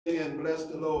And bless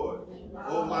the Lord.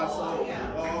 Oh, my soul,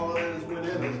 all that is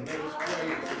within us, let us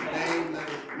praise his name, let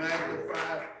us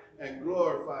magnify and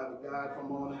glorify the God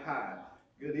from on high.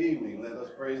 Good evening. Let us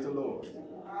praise the Lord.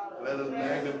 Let us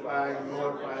magnify and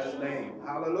glorify his name.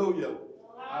 Hallelujah.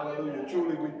 Hallelujah.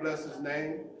 Truly, we bless his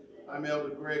name. I'm Elder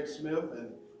Greg Smith, and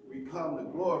we come to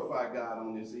glorify God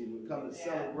on this evening. We come to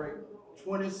celebrate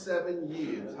 27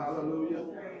 years. Hallelujah.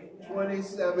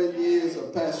 27 years of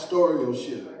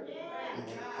pastoralship.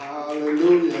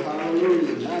 Hallelujah,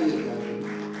 hallelujah. Now you got it.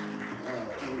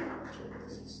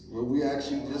 Well, we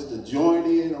actually just to join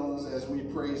in on us as we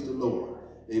praise the Lord.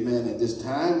 Amen. At this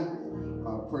time,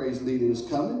 our praise leader is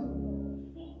coming.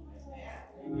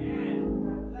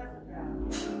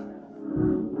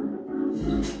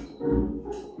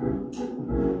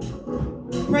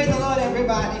 Praise the Lord,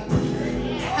 everybody.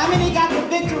 How many got the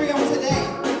victory on today?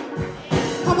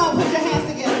 Come on, put your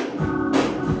hands together.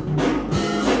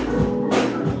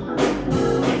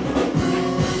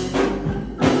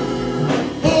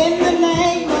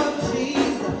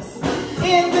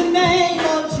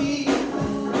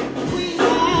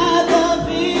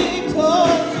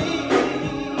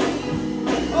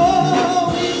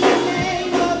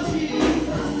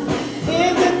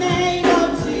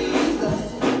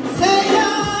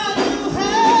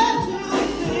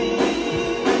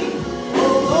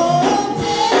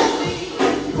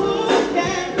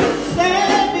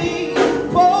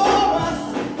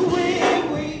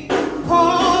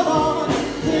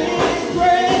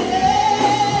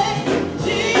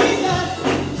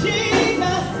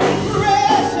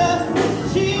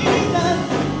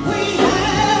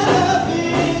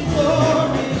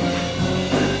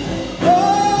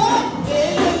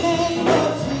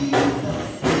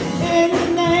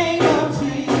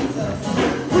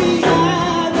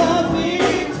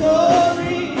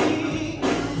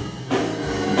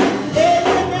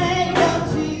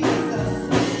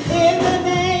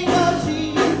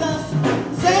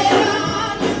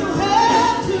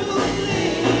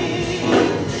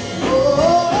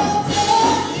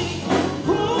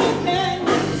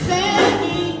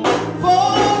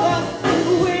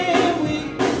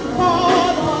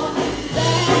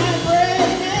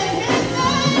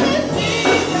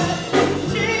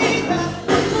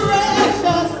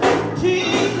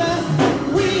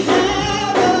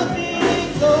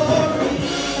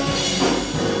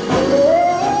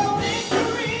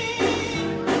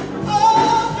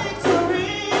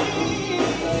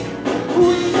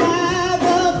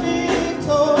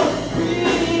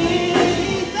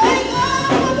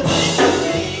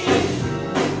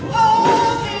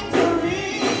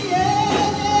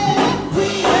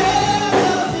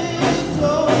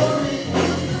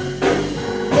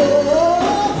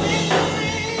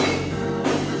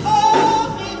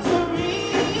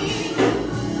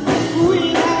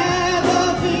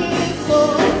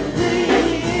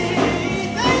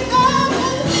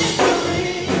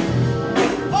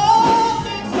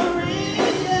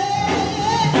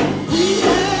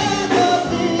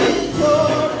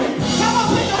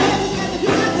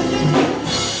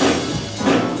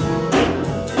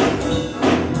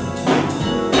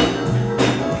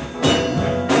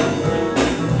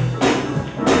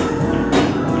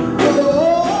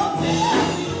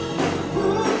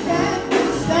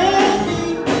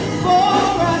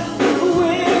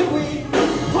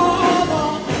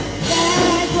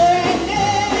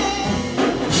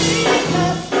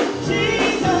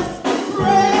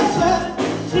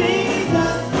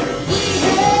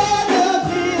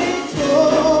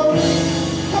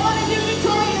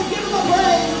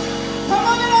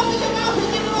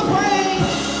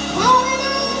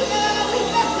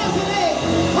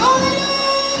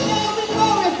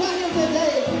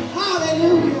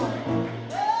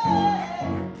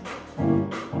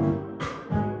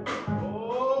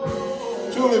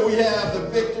 Truly, we have the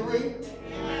victory.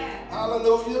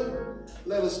 Hallelujah.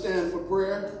 Let us stand for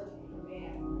prayer.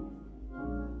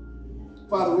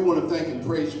 Father, we want to thank and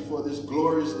praise you for this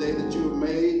glorious day that you have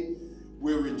made.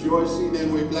 We're rejoicing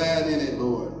and we're glad in it,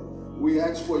 Lord. We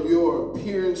ask for your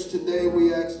appearance today. We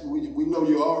know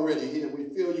you're already here.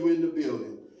 We feel you in the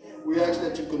building. We ask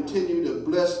that you continue to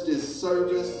bless this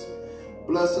service.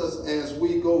 Bless us as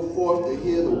we go forth to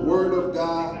hear the word of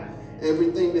God.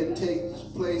 Everything that takes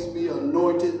place be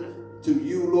anointed to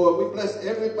you, Lord. We bless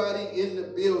everybody in the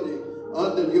building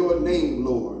under your name,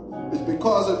 Lord. It's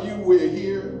because of you we're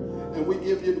here, and we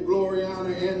give you the glory,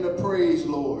 honor, and the praise,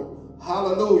 Lord.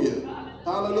 Hallelujah.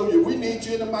 Hallelujah. We need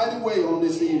you in a mighty way on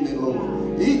this evening,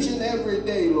 Lord. Each and every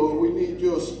day, Lord, we need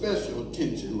your special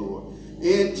attention, Lord.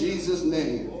 In Jesus'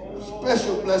 name.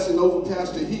 Special blessing over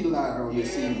Pastor Helire on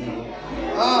this evening.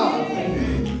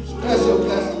 Special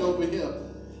blessing over him.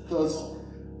 because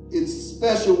it's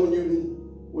special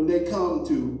when they come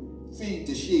to feed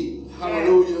the sheep.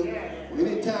 Hallelujah.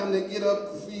 Anytime they get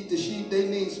up to feed the sheep, they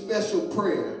need special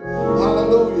prayer.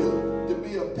 Hallelujah. To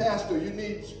be a pastor, you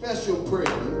need special prayer.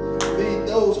 You need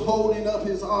those holding up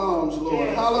his arms, Lord.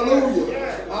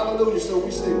 Hallelujah. Hallelujah. So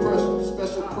we say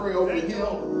special prayer over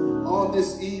him on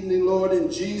this evening, Lord, in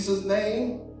Jesus'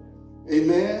 name.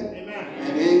 Amen. Amen.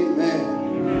 And amen.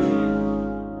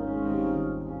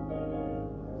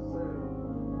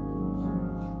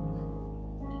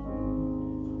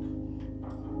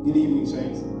 Good evening,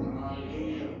 saints.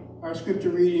 Our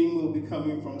scripture reading will be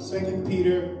coming from 2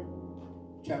 Peter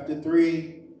chapter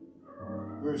 3,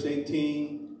 verse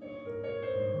 18.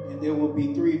 And there will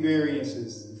be three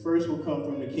variances. The first will come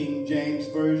from the King James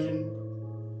Version.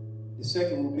 The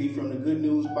second will be from the Good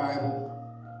News Bible.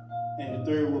 And the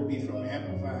third will be from the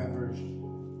Amplified Version.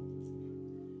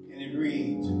 And it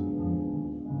reads,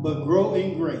 "But grow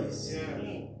in grace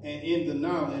and in the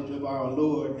knowledge of our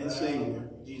Lord and Savior,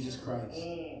 Jesus Christ.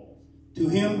 To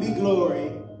him be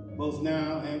glory, both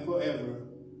now and forever.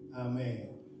 Amen."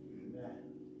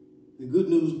 The Good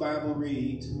News Bible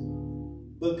reads,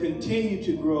 "But continue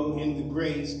to grow in the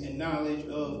grace and knowledge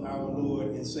of our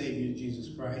Lord and Savior, Jesus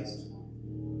Christ.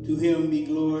 To him be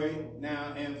glory,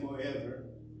 now and forever.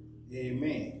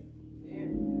 Amen."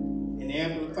 And the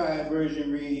Amplified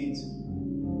Version reads,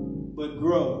 "But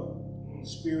grow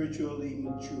spiritually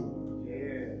mature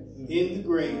in the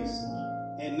grace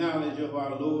and knowledge of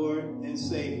our Lord and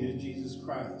Savior, Jesus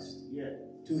Christ.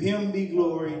 To him be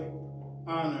glory,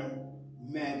 honor,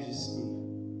 majesty,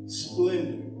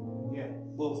 splendor,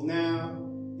 both now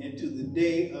and to the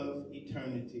day of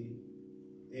eternity.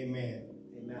 Amen."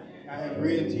 Amen. I have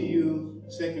read to you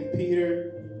 2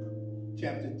 Peter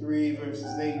chapter 3,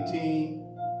 verses 18.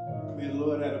 May the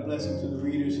Lord add a blessing to the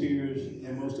readers, hearers,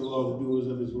 and most of all the doers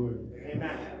of his word.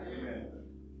 Amen.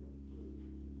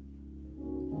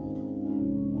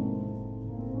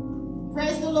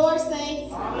 Praise the Lord,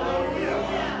 saints.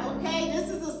 Hallelujah. Okay, this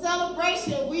is a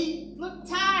celebration. We look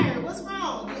tired. What's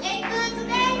wrong? You ate good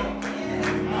today?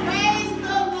 Praise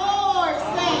the Lord,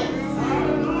 saints.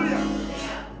 Hallelujah.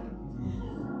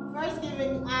 First,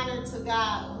 giving honor to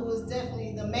God, who is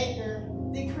definitely the maker,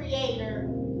 the creator,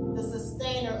 the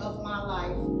sustainer of my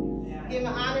life. Giving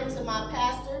honor to my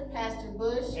pastor, Pastor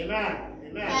Bush. Amen.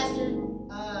 Amen. Pastor,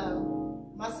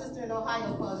 my sister in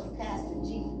Ohio calls you Pastor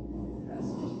G.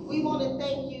 We want to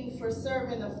thank you for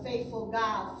serving a faithful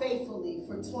God faithfully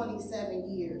for 27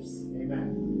 years.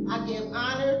 Amen. I give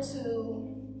honor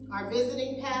to our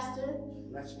visiting pastor,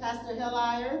 Pastor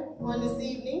Helire, on this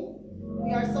evening.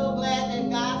 We are so glad that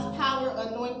God's Power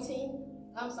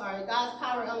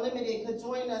Unlimited could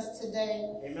join us today.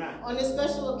 Amen. On this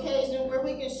special occasion where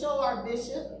we can show our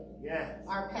bishop,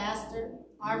 our pastor,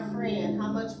 our friend,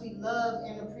 how much we love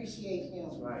and appreciate him.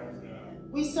 That's right.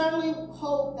 We certainly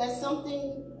hope that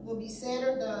something will be said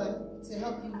or done to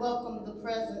help you welcome the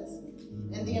presence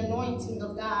and the anointing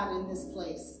of God in this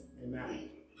place. Amen.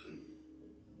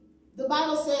 The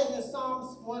Bible says in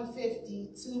Psalms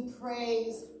 150 to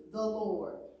praise the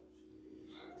Lord.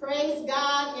 Praise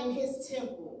God in his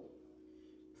temple.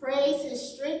 Praise his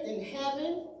strength in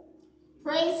heaven.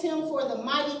 Praise him for the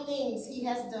mighty things he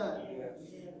has done.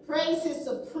 Praise his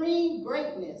supreme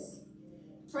greatness.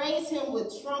 Praise him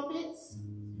with trumpets.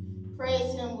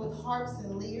 Praise him with harps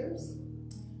and lyres.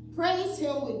 Praise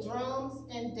him with drums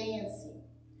and dancing.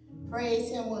 Praise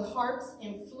him with harps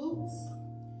and flutes.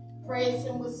 Praise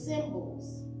him with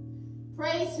cymbals.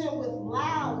 Praise him with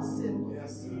loud cymbals.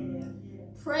 Yes.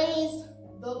 Praise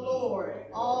the Lord,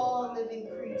 all living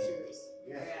creatures.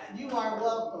 Yes. You are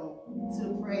welcome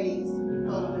to praise the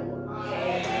Lord.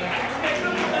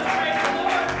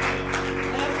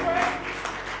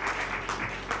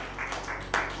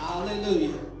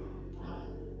 Hallelujah.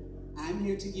 I'm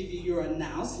here to give you your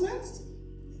announcements.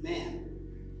 Amen.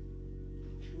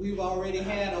 We've already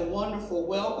had a wonderful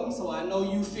welcome, so I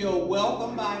know you feel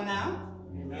welcome by now.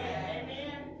 Amen.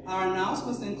 Our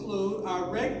announcements include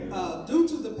due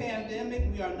to the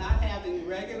pandemic, we are not having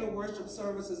regular worship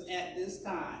services at this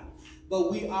time, but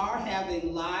we are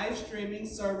having live streaming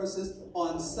services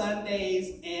on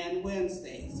Sundays and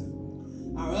Wednesdays.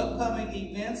 Our upcoming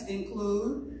events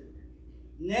include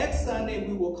next Sunday,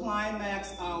 we will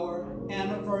climax our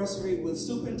anniversary with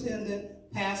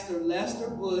Superintendent Pastor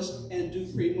Lester Bush and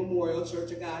Dupree Memorial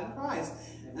Church of God in Christ.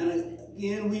 And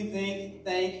again, we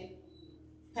thank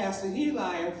Pastor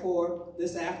Helire for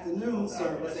this afternoon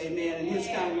service, amen, and his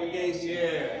congregation.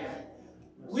 Yeah.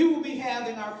 We will be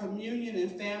having our communion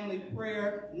and family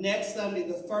prayer next Sunday,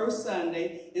 the first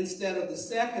Sunday, instead of the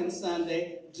second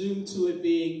Sunday, due to it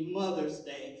being Mother's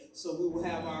Day. So we will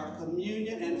have our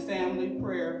communion and family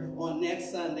prayer on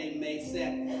next Sunday, May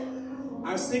 2nd.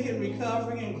 Our sick and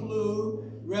recovery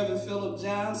include Reverend Philip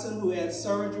Johnson, who had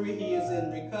surgery. He is in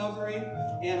recovery.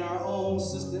 And our own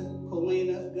Sister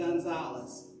Colina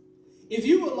Gonzalez. If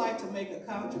you would like to make a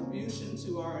contribution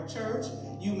to our church,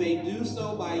 you may do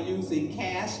so by using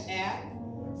Cash App,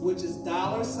 which is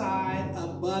 $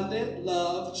 Abundant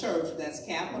Love Church. That's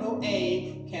capital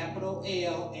A, capital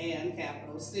L, and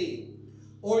capital C.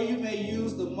 Or you may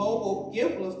use the mobile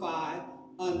Givelify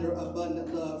under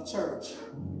Abundant Love Church.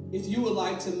 If you would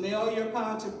like to mail your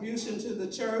contribution to the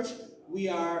church, we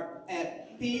are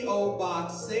at P.O.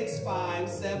 Box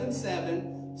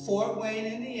 6577, Fort Wayne,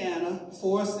 Indiana,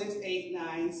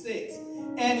 46896.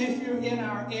 And if you're in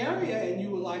our area and you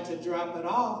would like to drop it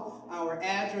off, our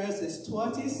address is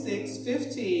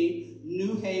 2615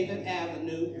 New Haven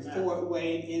Avenue, Amen. Fort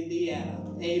Wayne, Indiana.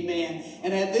 Amen.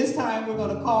 And at this time, we're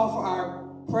going to call for our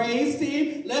praise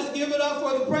team. Let's give it up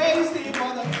for the praise team.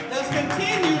 Let's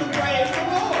continue to praise the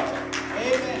Lord.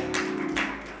 Amen.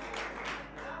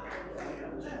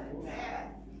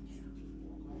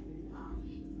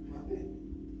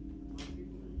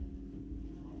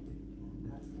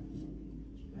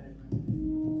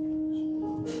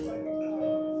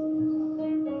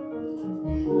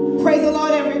 Praise the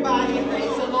Lord, everybody.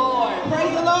 Praise the Lord.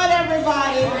 Praise the Lord,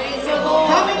 everybody. Praise the Lord.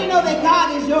 How many know that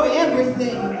God is your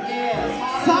everything?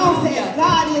 Yes. Song says,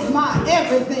 God is my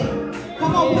everything.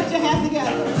 Come on, put your hands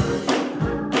together.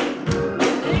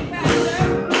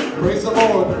 Praise the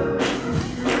Lord.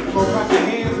 Come on, clap your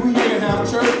hands. We here in our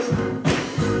church.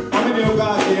 How many know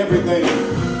God's the everything?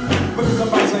 Look at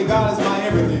somebody and say, God is my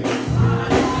everything.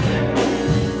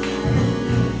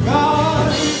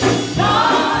 God is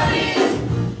my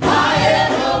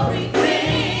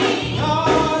everything.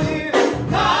 God is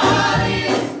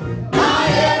my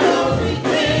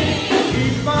everything.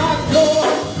 He's my joy.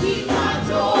 He's my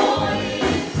joy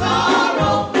in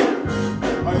sorrow.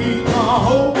 He's my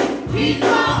hope. He's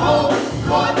my hope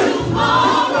for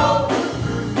tomorrow.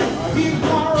 He's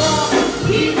my rock.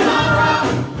 He's my rock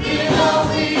in a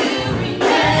weary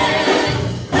land.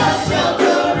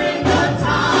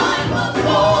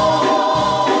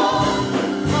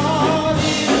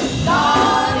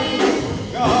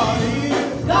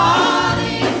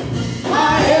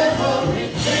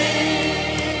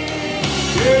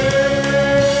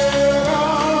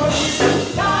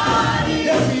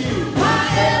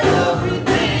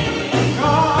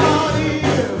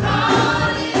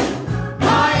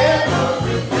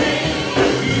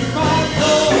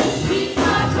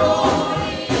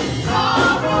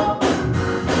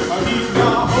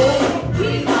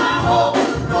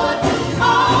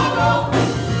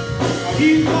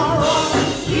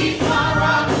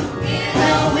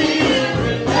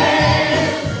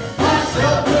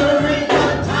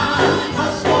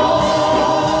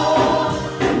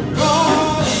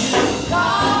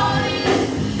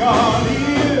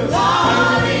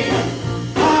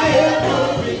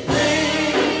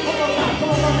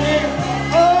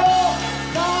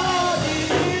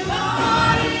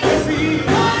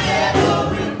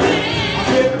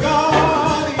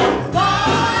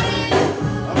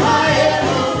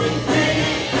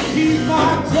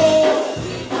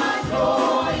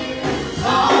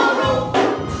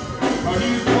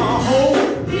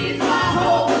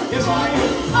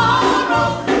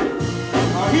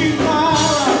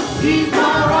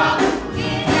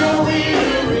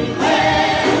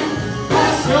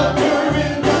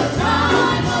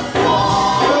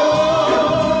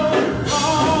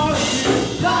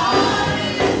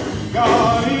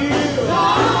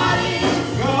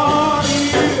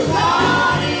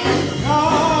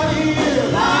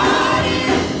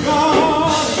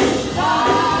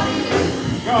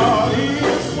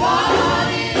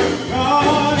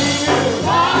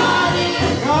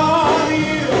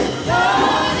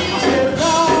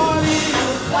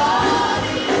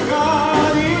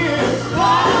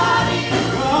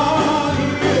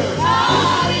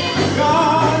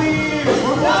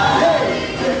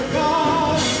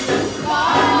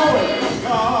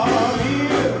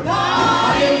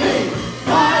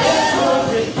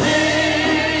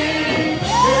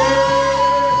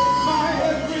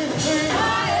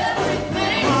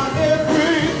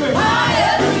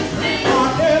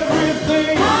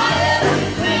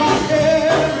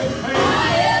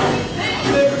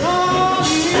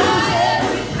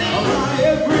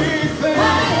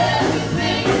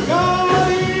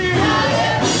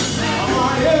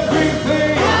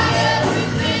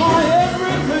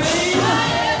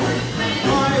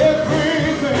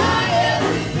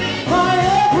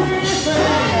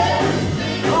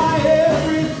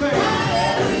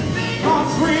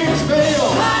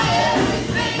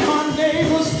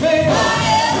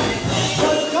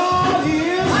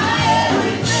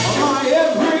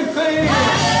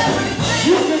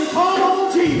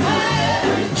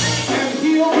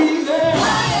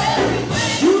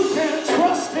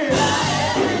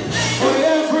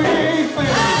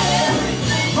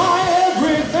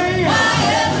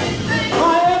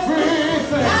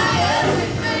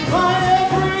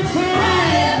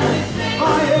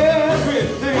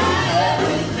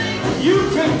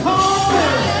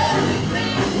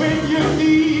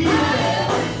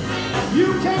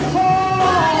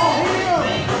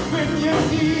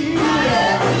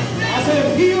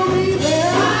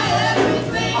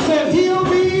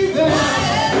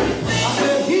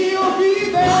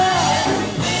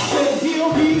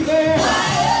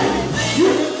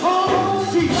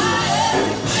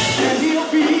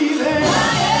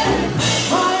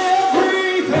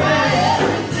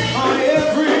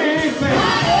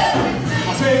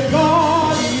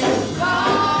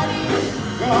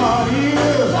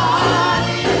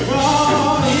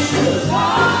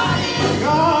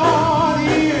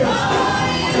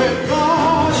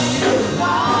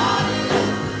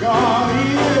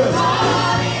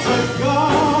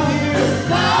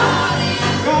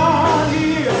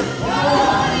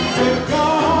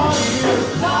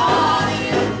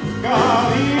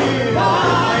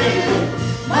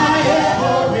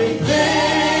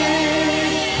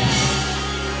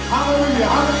 Hallelujah.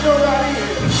 How many know God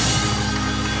is?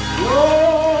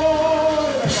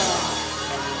 Glory to God.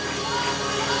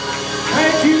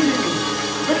 Thank you, Jesus.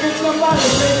 Look at somebody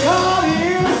and say, God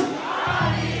is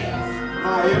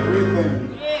my everything.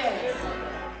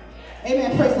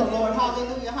 Amen. Praise the Lord.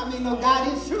 Hallelujah. How many know God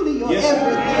is truly your Yes.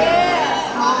 everything?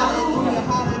 Yes. Hallelujah.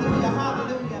 Hallelujah.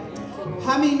 Hallelujah.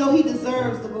 How many know he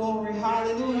deserves the glory?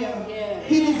 Hallelujah.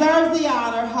 He deserves the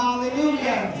honor.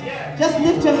 Hallelujah. Just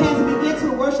lift your hands and begin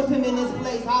to worship him in this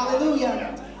place.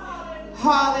 Hallelujah.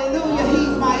 Hallelujah.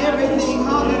 He's my everything.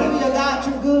 Hallelujah. God,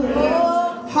 you're good.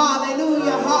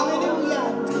 Hallelujah.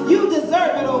 Hallelujah. You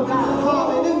deserve it, oh God.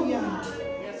 Hallelujah.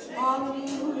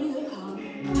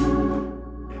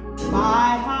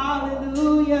 My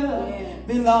hallelujah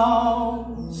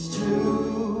belongs to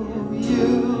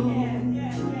you.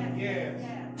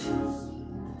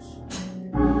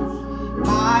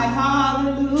 My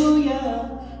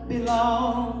hallelujah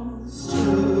belongs to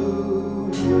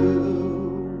you.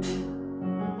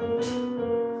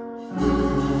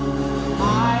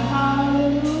 My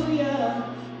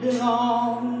hallelujah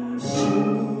belongs to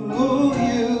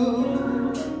you.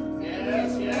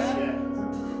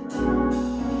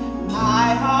 My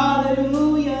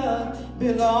hallelujah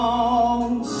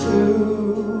belongs to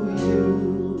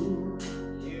you.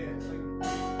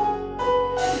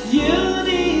 You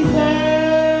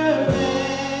deserve it.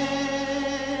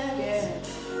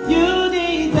 You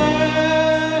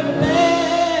deserve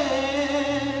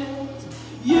it.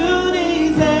 You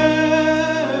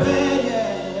deserve it.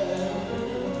 Yeah.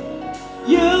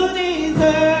 You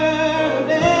deserve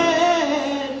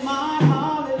it. My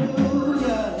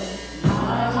hallelujah.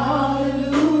 My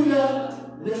hallelujah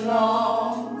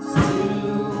belongs to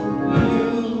you.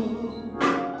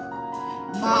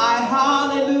 My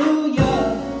hallelujah.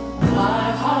 My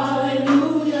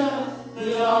hallelujah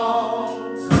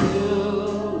belongs to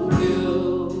you.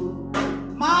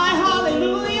 My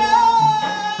hallelujah.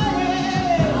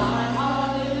 My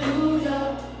hallelujah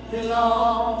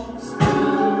belongs to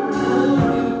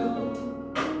you.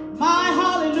 My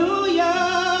hallelujah,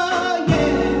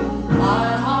 yeah. My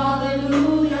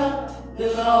hallelujah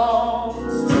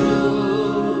belongs to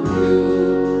you.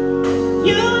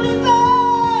 You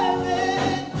deserve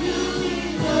it. You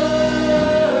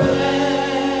deserve it.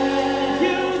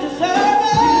 You deserve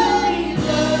it.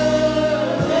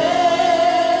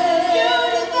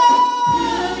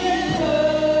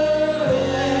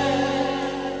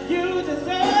 You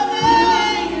deserve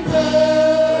it. You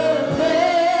deserve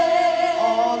it.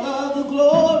 All of the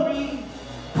glory.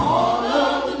 All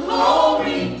of the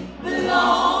glory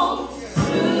belongs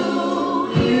to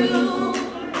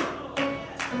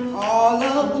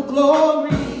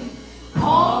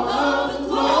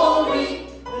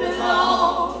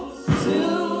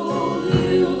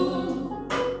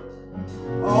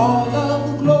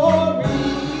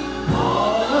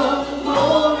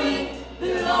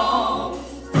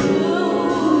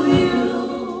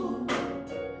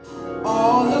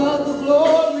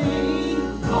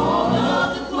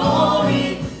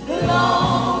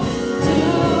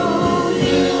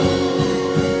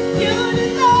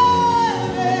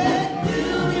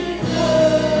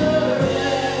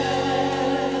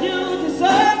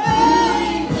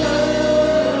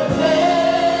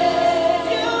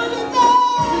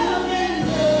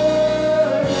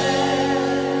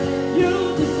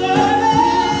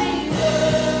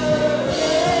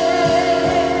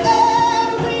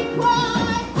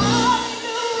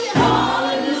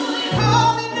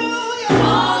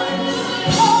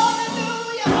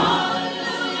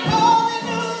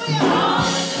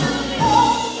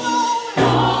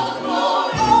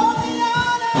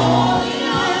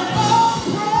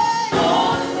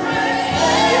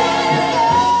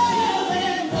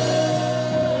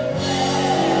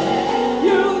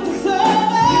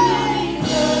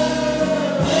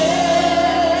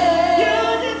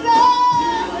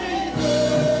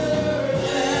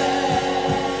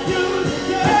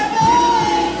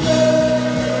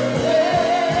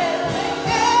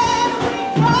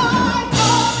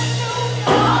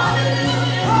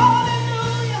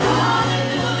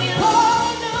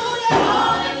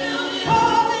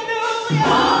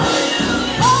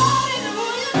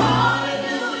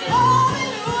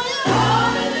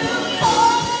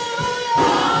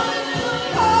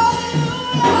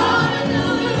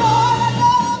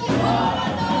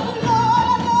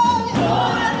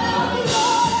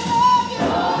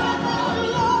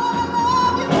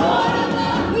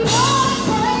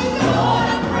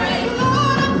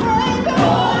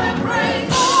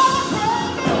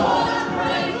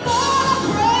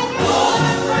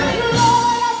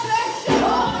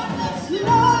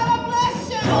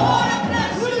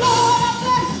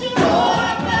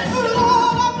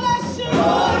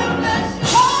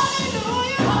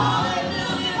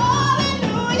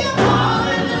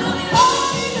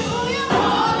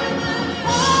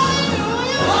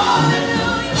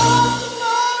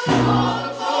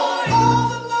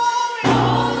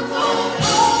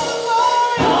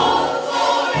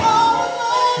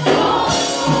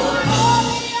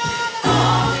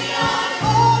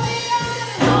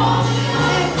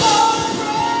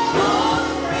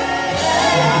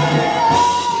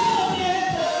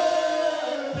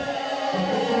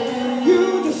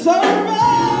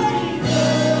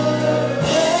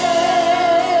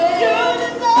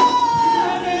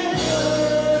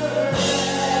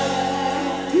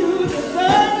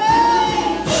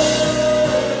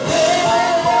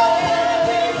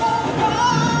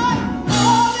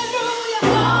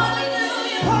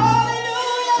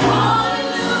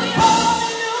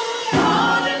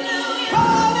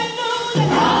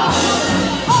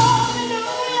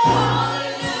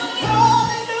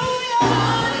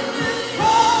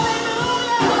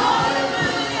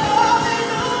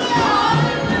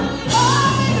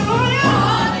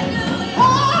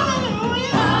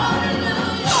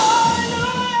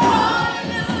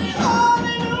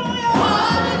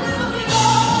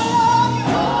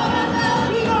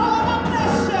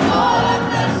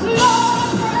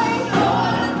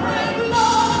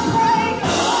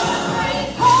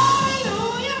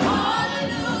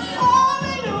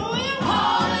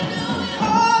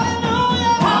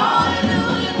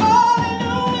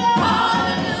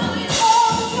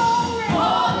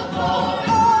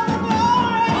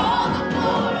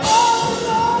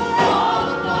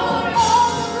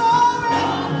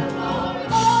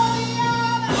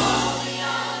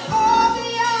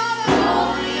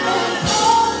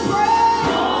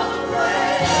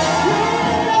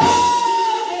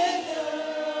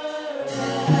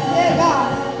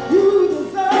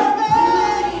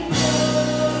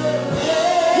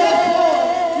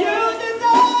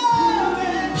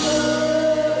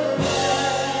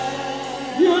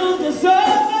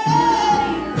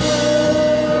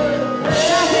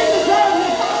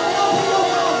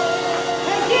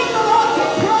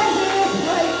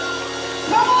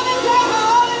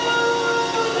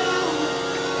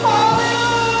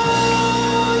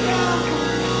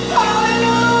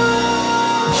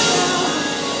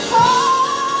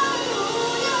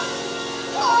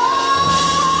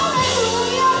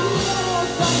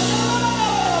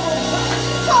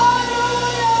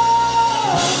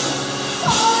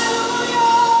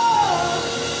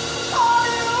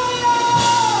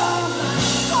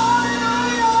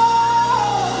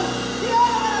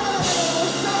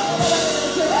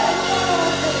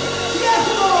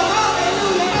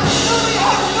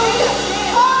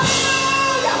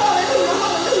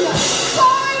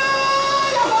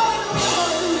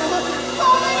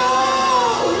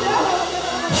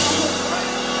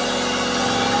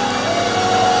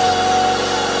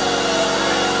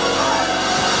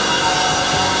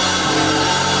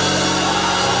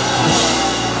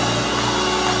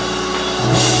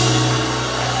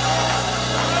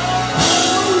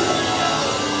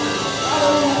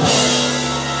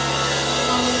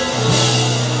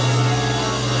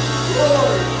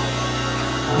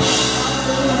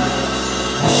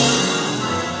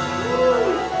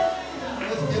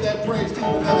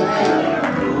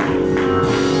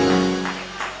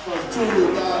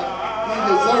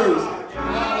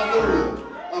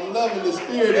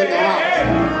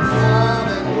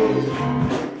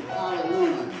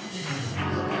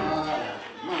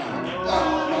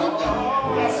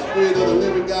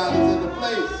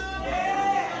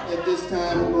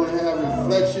time, we're going to have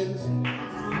reflections.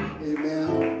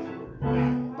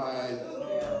 Amen. By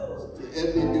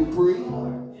Ebony Dupree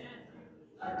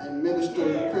and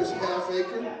Minister Chris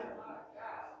Halfacre.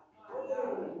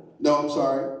 No, I'm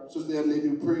sorry. Sister Ebony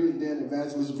Dupree and then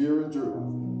Evangelist Vera Drew.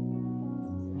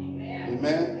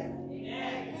 Amen.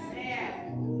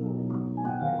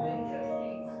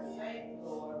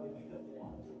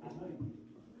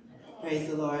 Praise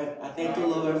the Lord. I thank the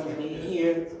Lord for being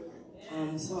here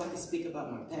so I can speak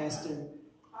about my pastor.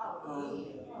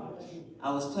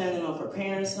 I was planning on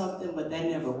preparing something, but that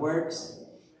never works.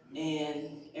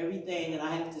 And everything that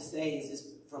I have to say is just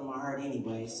from my heart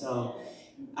anyway. So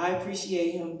I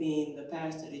appreciate him being the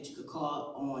pastor that you could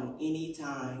call on any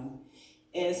time.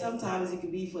 And sometimes it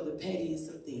could be for the pettiest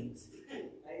of things,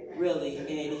 really.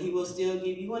 And he will still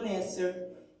give you an answer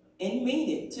and mean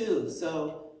it too.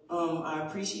 So I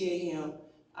appreciate him.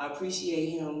 I appreciate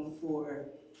him for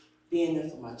being there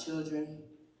for my children,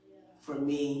 for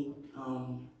me,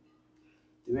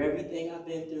 through everything I've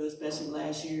been through, especially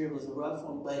last year. It was a rough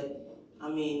one, but I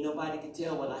mean, nobody could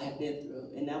tell what I have been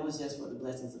through, and that was just for the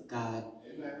blessings of God.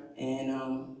 Amen. And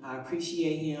I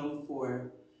appreciate him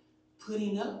for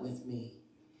putting up with me,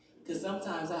 because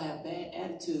sometimes I have bad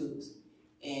attitudes,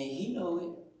 and he know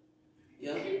it.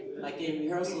 Yep, like in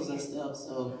rehearsals and stuff.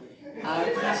 So I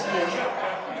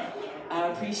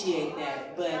appreciate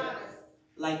that. But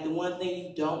like the one thing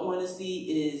you don't want to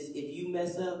see is if you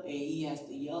mess up and he has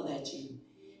to yell at you,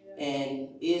 and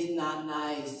it's not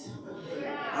nice.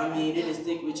 I mean, it'll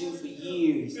stick with you for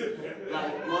years.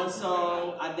 Like one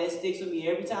song that sticks with me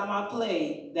every time I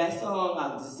play that song.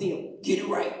 I just see him get it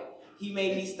right. He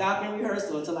made me stop in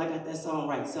rehearsal until I got that song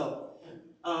right. So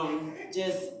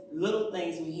just little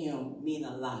things with him mean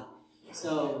a lot.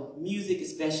 So music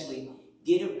especially,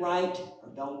 get it right or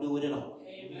don't do it at all.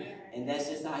 Amen. And that's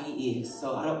just how he is.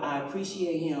 So I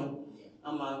appreciate him.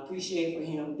 I appreciate for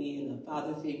him being a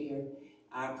father figure.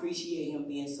 I appreciate him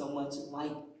being so much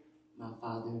like my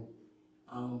father.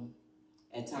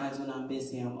 At times when I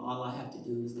miss him, all I have to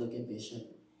do is look at Bishop,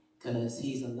 because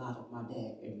he's a lot of my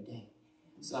dad every day.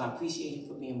 So I appreciate him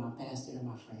for being my pastor and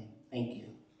my friend. Thank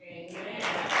you. Amen.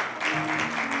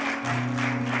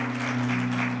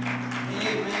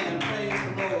 Amen. Praise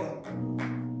the Lord.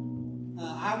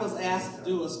 I was asked to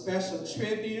do a special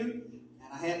tribute,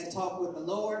 and I had to talk with the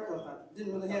Lord because I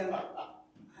didn't really have.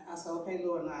 I said, okay,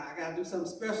 Lord, now I got to do something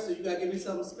special, so you got to give me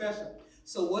something special.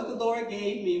 So what the Lord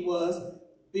gave me was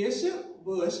Bishop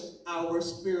Bush, our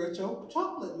spiritual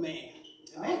chocolate man.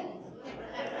 Amen.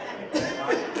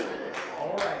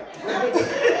 All right.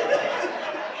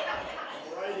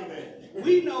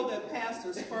 We know that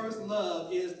pastor's first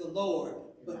love is the Lord,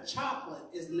 but chocolate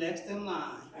is next in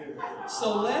line.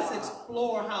 So let's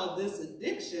explore how this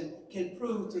addiction can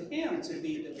prove to him to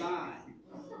be divine.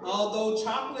 Although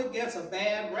chocolate gets a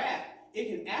bad rap, it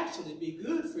can actually be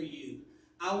good for you.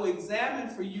 I will examine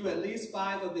for you at least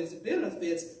 5 of its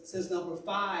benefits, since number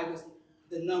 5 is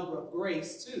the number of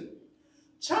grace too.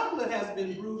 Chocolate has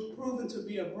been proven to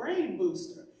be a brain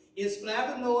booster. Its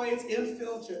flavonoids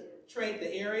infiltrate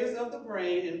the areas of the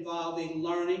brain involving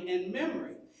learning and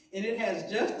memory. And it has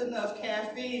just enough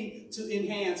caffeine to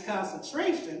enhance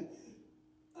concentration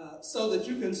so that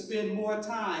you can spend more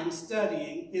time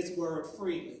studying his word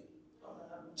freely.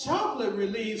 Chocolate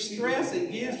relieves stress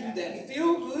and gives you that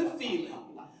feel-good feeling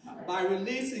by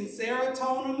releasing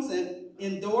serotonins and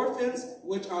endorphins,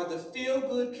 which are the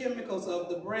feel-good chemicals of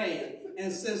the brain.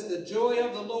 And since the joy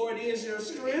of the Lord is your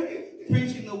strength,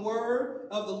 preaching the word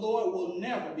of the Lord will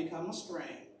never become a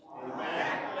strain.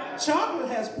 Amen. Chocolate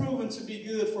has proven to be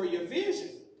good for your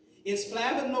vision. Its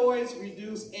flavonoids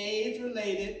reduce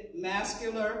age-related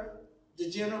macular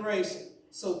degeneration.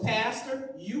 So,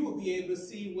 Pastor, you will be able to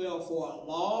see well for a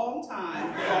long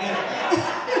time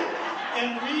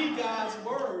and read God's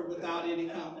word without any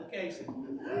complication.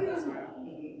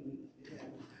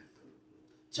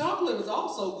 Chocolate is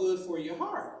also good for your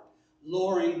heart,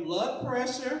 lowering blood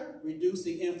pressure,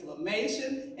 reducing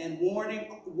inflammation, and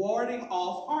warding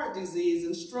off heart disease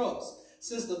and strokes.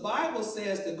 Since the Bible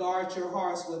says to guard your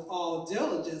hearts with all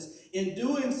diligence, in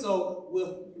doing so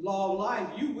with long life,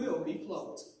 you will be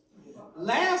clothed.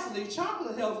 Lastly,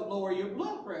 chocolate helps lower your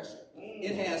blood pressure.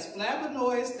 It has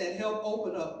flavonoids that help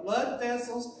open up blood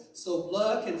vessels so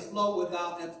blood can flow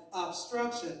without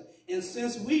obstruction. And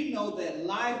since we know that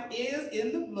life is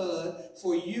in the blood,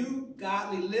 for you,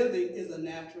 godly living is a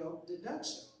natural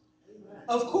deduction.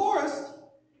 Of course,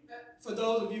 for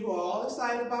those of you who are all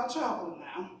excited about chocolate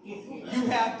now, you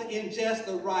have to ingest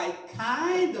the right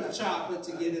kind of chocolate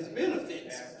to get its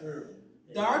benefits.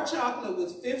 Dark chocolate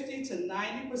with 50 to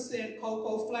 90%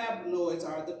 cocoa flavonoids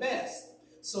are the best.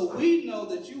 So we know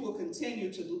that you will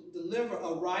continue to deliver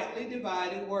a rightly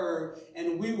divided word,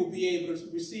 and we will be able to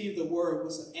receive the word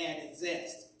with some added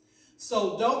zest.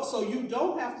 So you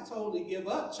don't have to totally give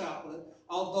up chocolate,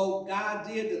 although God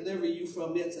did deliver you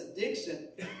from its addiction.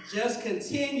 Just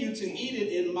continue to eat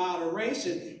it in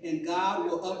moderation, and God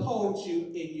will uphold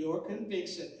you in your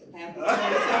conviction. Happy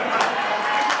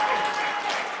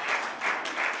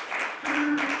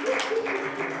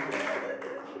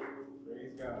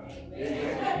Praise God.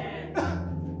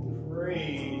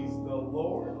 Praise the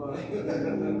Lord.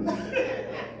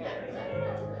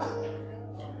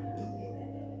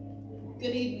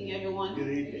 Good evening, everyone. Good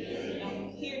evening. I'm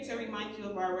here to remind you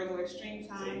of our regular stream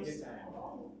times.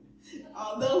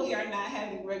 Although we are not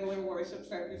having regular worship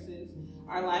services,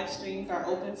 our live streams are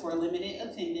open for limited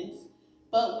attendance,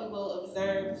 but we will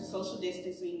observe social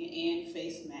distancing and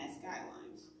face mask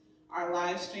guidelines. Our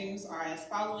live streams are as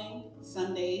following: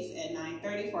 Sundays at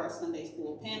 9:30 for our Sunday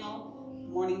school panel.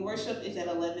 Morning worship is at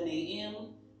 11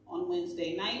 a.m. On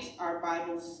Wednesday nights, our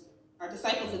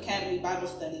Disciples Academy Bible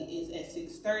study is at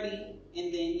 6:30,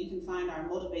 and then you can find our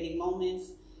motivating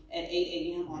moments at 8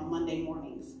 a.m. on Monday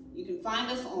mornings. You can find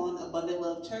us on Abundant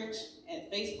Love Church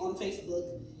on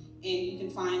Facebook, and you can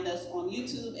find us on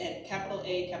YouTube at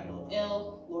A,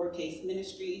 lowercase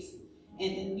ministries,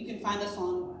 and then you can find us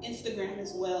on Instagram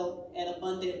as well at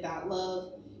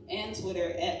abundant.love and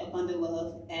Twitter at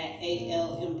abundantlove at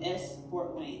ALMS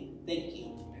Fort Wayne. Thank you.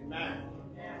 Amen.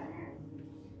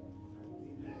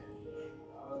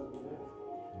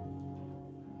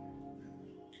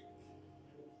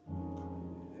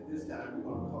 This time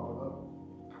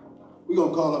we're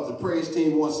gonna call up the praise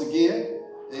team once again.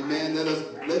 Amen.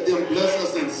 Let them bless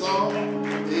us in song.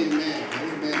 Amen.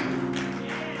 Amen.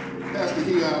 Pastor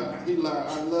Helire,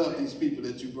 I love these people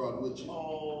that you brought with you.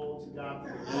 Oh, to God.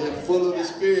 They're full of the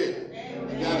Spirit.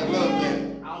 You gotta love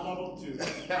them. I love them too.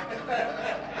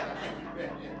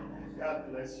 God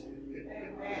bless you.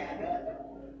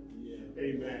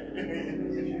 Amen.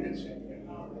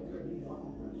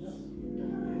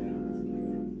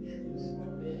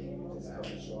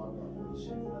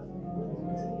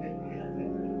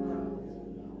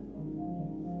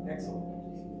 Excellent.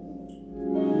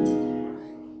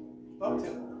 Up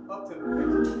to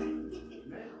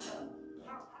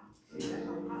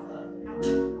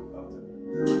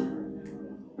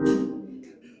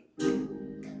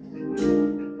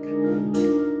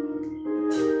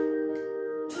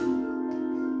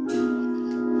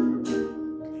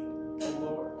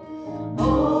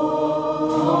Oh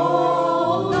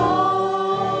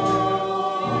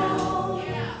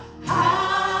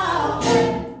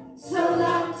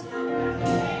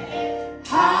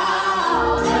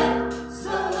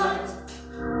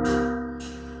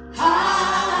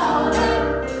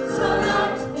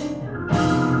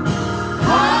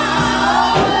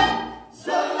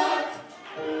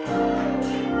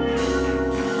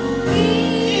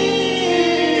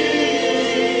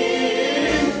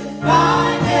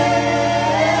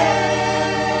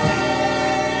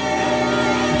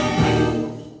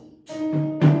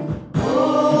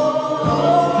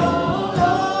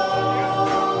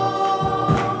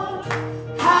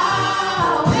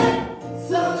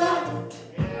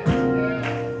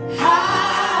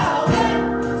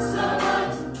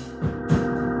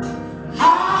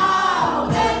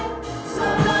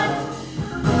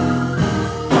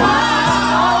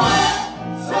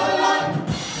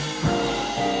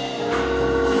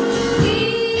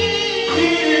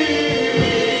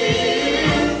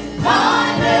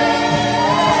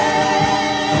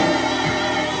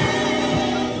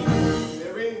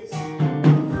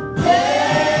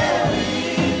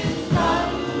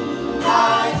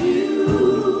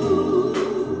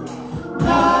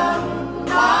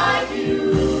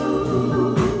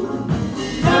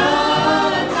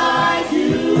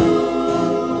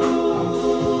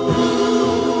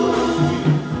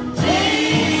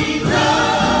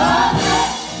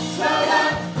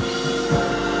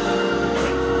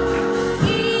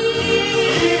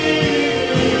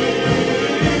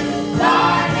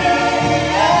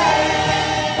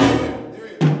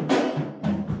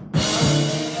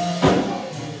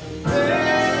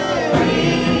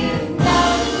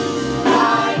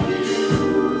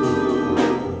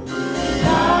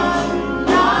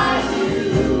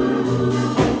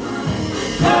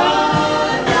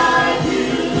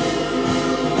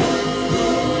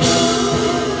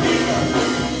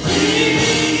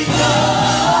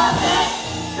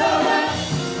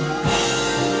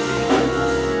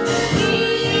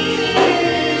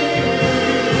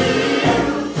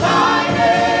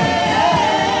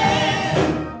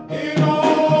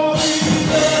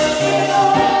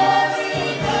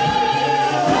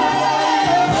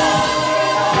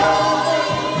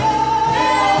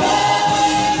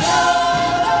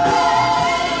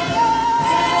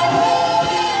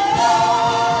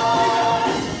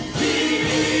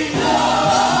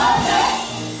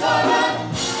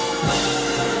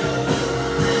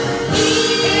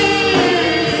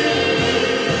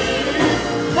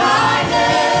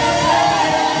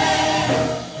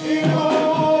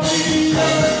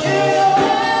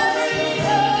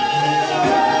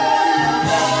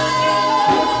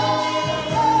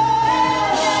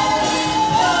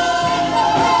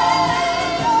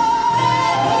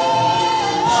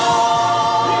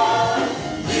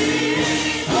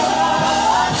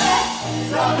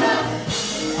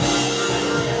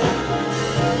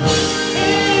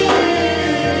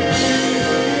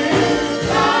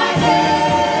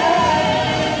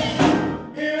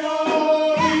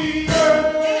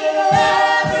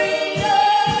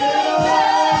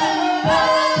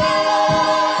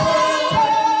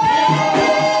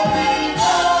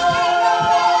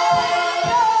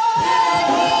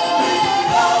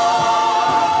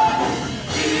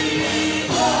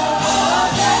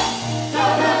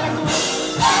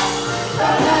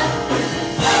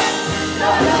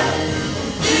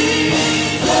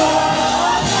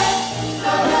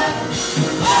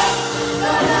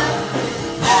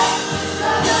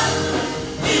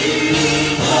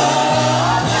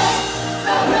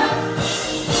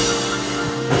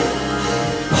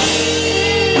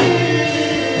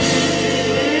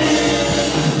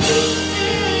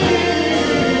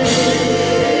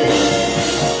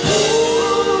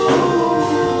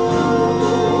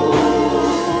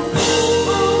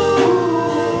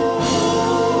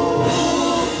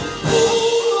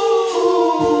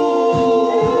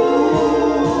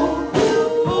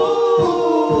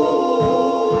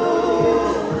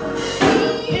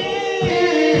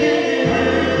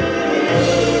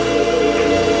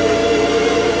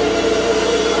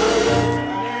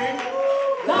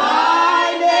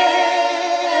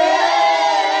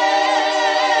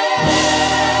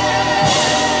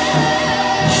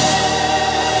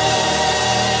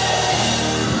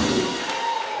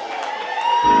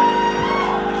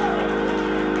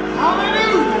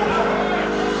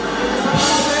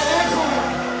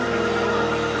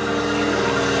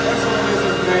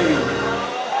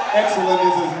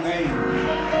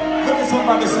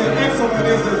Somebody say, excellent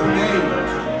is his name.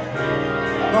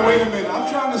 No, wait a minute. I'm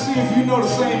trying to see if you know the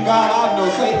same God I know.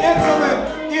 Say,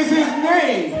 excellent is his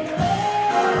name.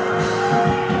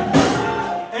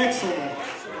 Excellent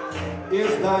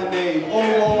is thy name, O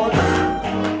Lord,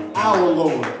 our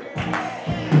Lord.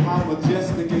 How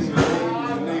majestic is your name.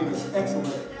 Your name is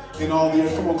excellent in all the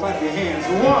earth. Come on, clap your hands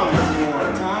one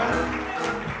more time.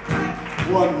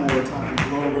 One more time.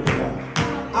 Glory to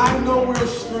God. I know we're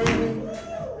streaming.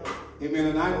 Amen.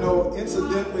 And I know,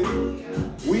 incidentally,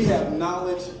 we have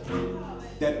knowledge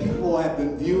that people have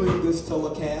been viewing this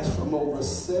telecast from over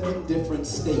 7 different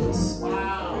states.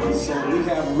 Wow. So we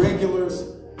have regulars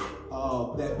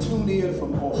that tune in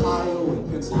from Ohio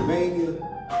and Pennsylvania,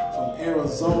 from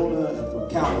Arizona and from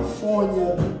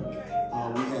California.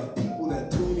 We have people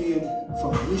that tune in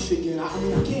from Michigan. I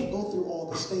mean, I can't go through all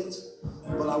the states,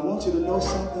 but I want you to know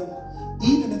something.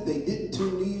 Even if they didn't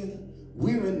tune in,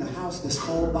 we're in the house that's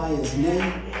called by his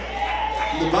name.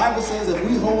 The Bible says if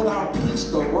we hold our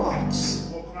peace, the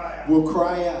rocks will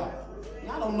cry out. And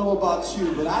I don't know about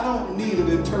you, but I don't need an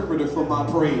interpreter for my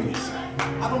praise.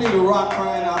 I don't need a rock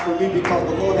crying out for me because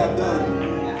the Lord has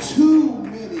done too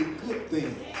many good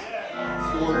things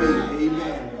for me.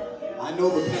 Amen. I know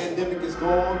the pandemic is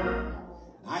gone.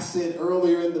 I said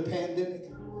earlier in the pandemic,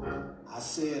 I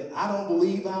said, I don't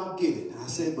believe I'll get it. I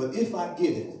said, but if I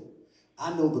get it,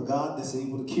 I know the God that's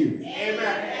able to cure it.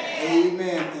 Amen.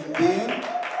 Amen. And then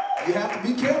you have to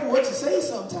be careful what you say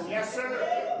sometimes. Yes,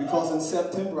 sir. Because in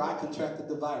September, I contracted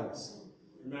the virus.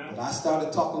 Amen. But I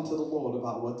started talking to the Lord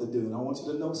about what to do. And I want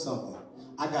you to know something.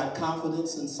 I got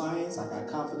confidence in science. I got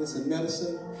confidence in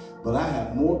medicine. But I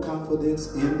have more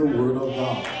confidence in the Word of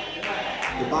God.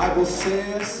 The Bible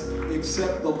says,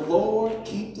 except the Lord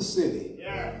keep the city,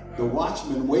 the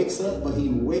watchman wakes up, but he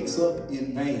wakes up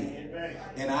in vain.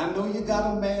 And I know you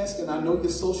got a mask, and I know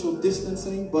you're social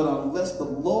distancing, but unless the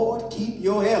Lord keep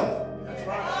your health. That's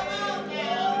right.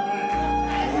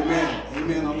 Amen.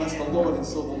 Amen. Unless the Lord, and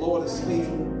so the Lord is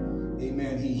faithful.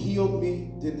 Amen. He healed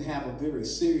me, didn't have a very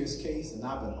serious case, and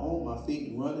I've been on my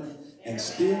feet running and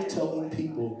still telling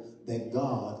people that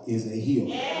God is a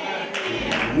healer.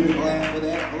 Amen. We're glad for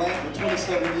that. Glad for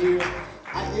 27 years.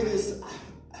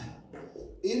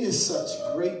 It is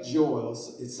such great joy.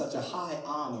 It's such a high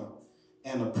honor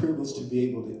and a privilege to be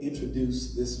able to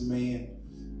introduce this man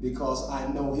because I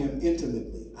know him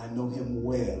intimately. I know him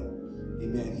well.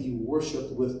 Amen. He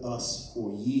worshiped with us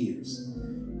for years.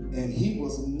 And he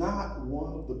was not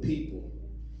one of the people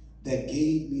that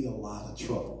gave me a lot of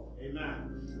trouble.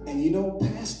 Amen. And you know,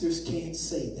 pastors can't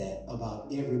say that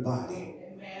about everybody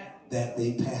that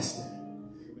they pastor.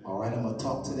 All right, I'm going to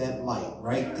talk to that light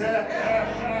right there.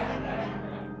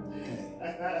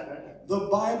 The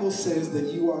Bible says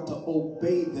that you are to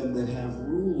obey them that have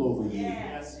rule over you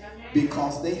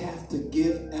because they have to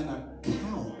give an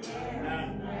account.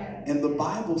 And the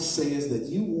Bible says that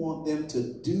you want them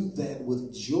to do that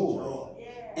with joy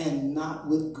and not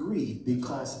with grief,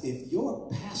 because if your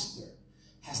pastor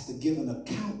has to give an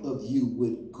account of you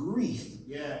with grief,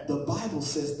 the Bible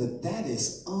says that that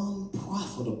is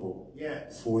unprofitable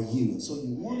for you. And so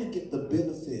you want to get the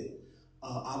benefit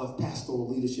out of pastoral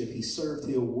leadership. He served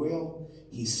here well.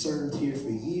 He served here for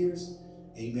years.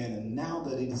 Amen. And now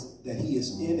that he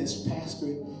is in his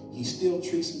pastorate, he still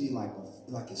treats me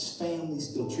like his family,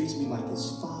 still treats me like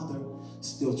his father,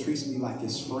 still treats me like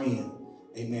his friend.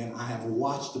 Amen. I have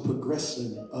watched the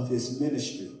progression of his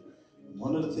ministry.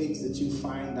 One of the things that you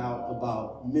find out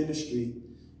about ministry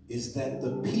is that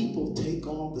the people take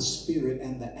on the spirit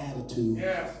and the attitude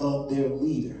of their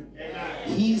leader.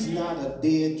 He's not a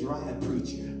dead, dry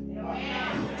preacher.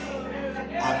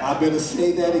 I better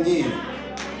say that again.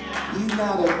 He's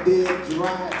not a dead,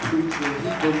 dry preacher. He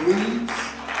believes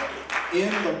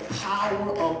in the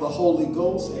power of the Holy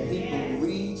Ghost, and he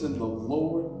believes in the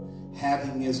Lord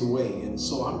having his way. And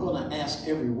so I'm going to ask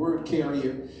every word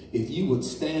carrier if you would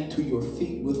stand to your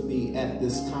feet with me at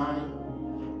this time.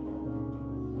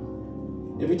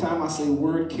 Every time I say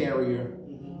word carrier,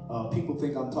 people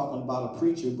think I'm talking about a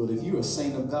preacher, but if you're a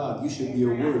saint of God, you should be a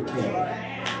word carrier.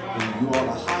 And you ought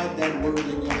to hide that word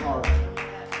in your heart,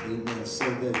 amen, so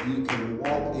that you can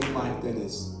walk a life that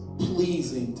is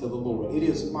pleasing to the Lord. It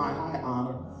is my high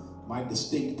honor, my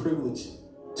distinct privilege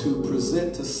to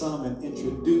present to some and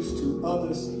introduce to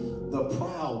others the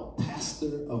proud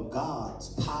pastor of God's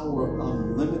Power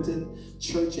Unlimited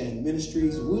Church and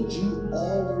Ministries. Would you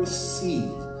all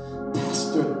receive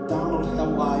Pastor Donald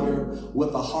Helire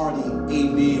with a hearty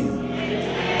amen?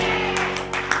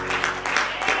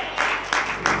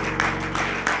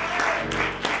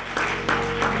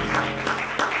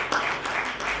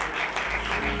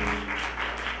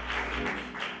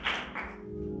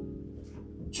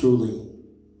 Truly,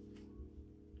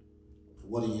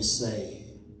 what do you say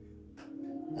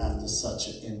after such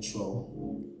an intro?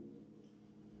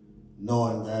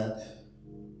 Knowing that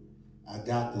I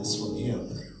got this from him.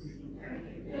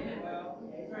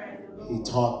 He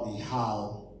taught me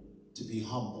how to be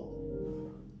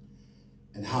humble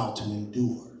and how to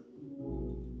endure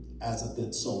as a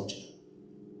good soldier.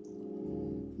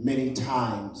 Many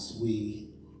times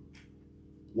we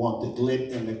want the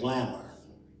glitz and the glamour,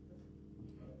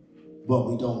 but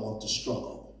we don't want the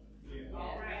struggle.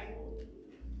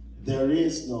 There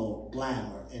is no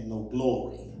glamour and no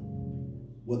glory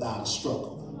without a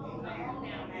struggle.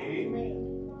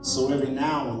 So every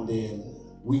now and then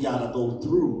we gotta go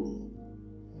through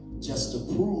just to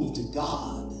prove to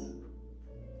God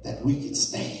that we can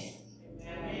stand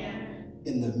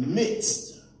in the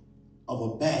midst of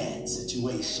a bad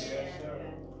situation.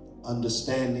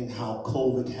 Understanding how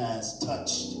COVID has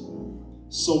touched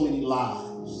so many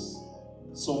lives,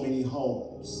 so many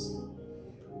homes,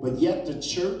 but yet the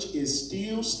church is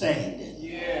still standing.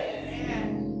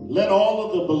 Let all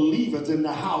of the believers in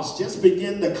the house just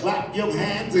begin to clap your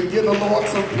hands and give the Lord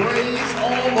some praise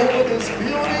all over this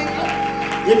building.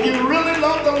 If you really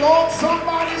love the Lord,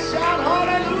 somebody shout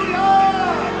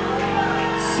hallelujah.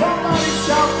 Somebody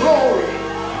shout glory.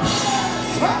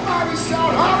 Somebody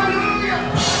shout hallelujah.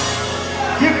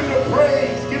 Give him the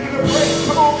praise. Give him the praise.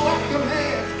 Come on, clap them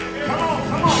hands. Come on,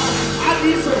 come on. I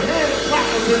need some hand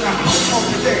clappers in the house on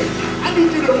today. I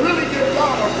need you to really give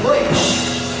God a praise.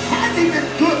 Has he been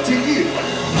good to you?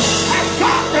 Has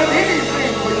God done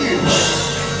anything for you?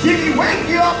 Did he wake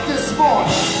you up this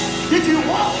morning? Did you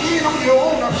walk in on your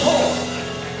own accord?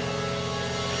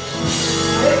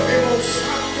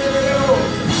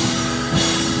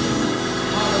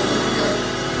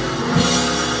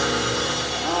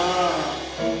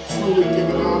 Truly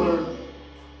giving honor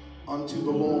unto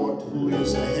the Lord, who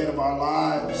is the head of our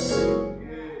lives,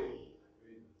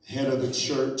 head of the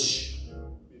church,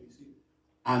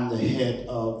 and the head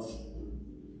of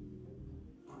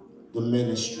the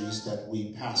ministries that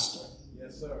we pastor.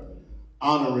 Yes, sir.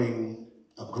 Honoring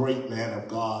a great man of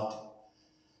God.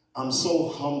 I'm so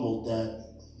humbled that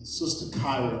Sister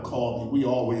Kyra called me. We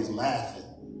always laughing.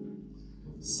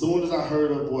 As soon as I heard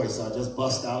her voice, I just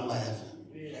bust out laughing.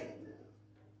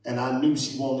 And I knew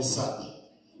she wanted something.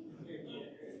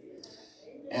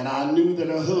 And I knew that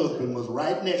her husband was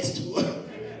right next to her.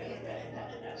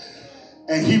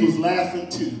 And he was laughing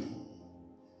too.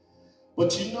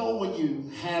 But you know, when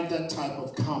you have that type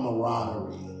of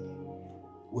camaraderie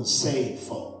with saved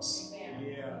folks,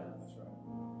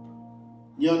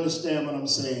 you understand what I'm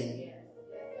saying?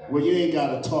 Well, you ain't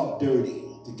got to talk dirty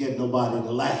to get nobody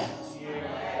to laugh.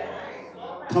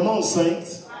 Come on,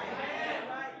 saints.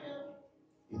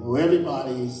 You know,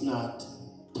 everybody's not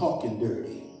talking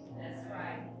dirty,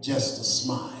 just a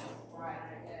smile.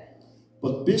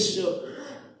 But Bishop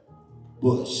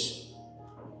Bush,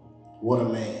 what a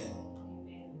man.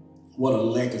 What a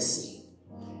legacy.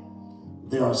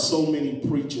 There are so many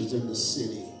preachers in the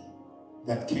city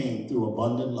that came through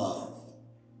abundant love.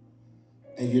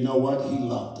 And you know what? He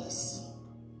loved us.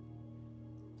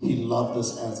 He loved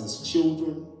us as his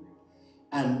children.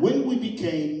 And when we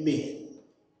became men,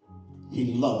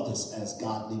 he loved us as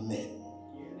godly men.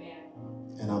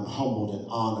 And I'm humbled and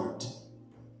honored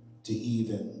to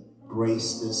even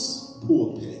grace this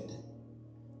pulpit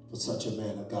for such a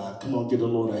man of God. Come on, give the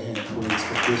Lord a hand praise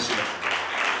for Bishop.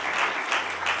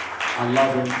 I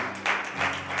love him.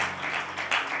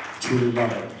 Truly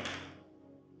love him.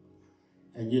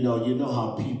 And you know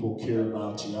how people care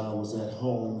about you. I was at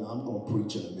home. I'm going to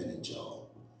preach in a minute,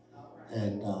 y'all.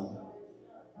 And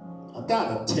I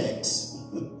got a text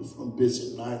from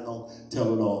Bishop, and I ain't going to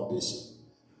tell it all, Bishop.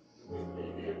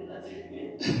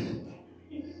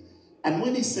 And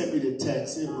when he sent me the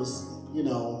text, it was,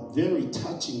 very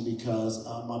touching because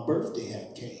my birthday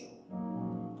had came.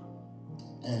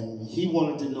 And he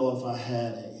wanted to know if I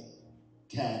had a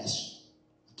cash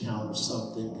account or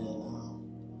something. And,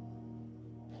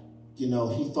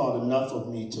 he thought enough of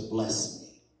me to bless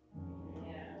me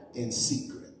in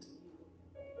secret.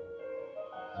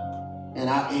 And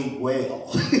I ate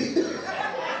well.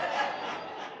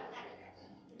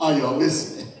 Are y'all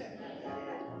listening?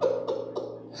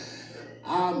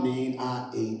 I mean,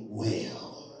 I ate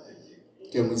well.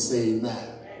 Can we say amen?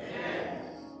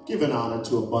 Give an honor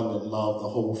to Abundant Love, the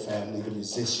whole family, the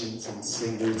musicians and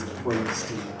singers and praise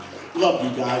team. Love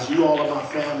you guys. You all are my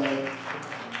family.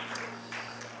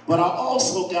 But I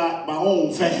also got my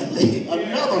own family,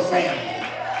 another family.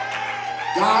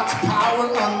 God's Power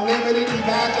Unlimited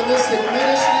Evangelistic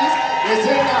Ministries is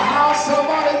in the house.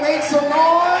 Somebody make some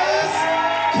noise.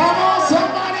 Come on,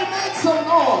 somebody make some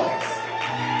noise.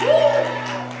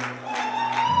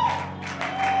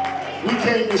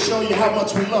 came to show you how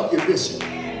much we love you, Bishop.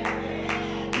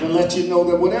 And to let you know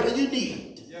that whatever you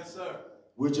need, Yes, sir.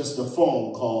 we're just a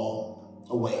phone call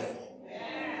away.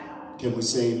 Can we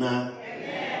say amen?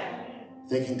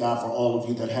 Thanking God for all of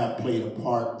you that have played a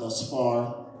part thus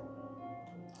far.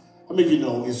 How many of you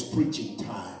know it's preaching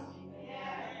time?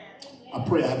 I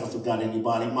pray I haven't forgot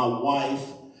anybody. My wife,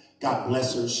 God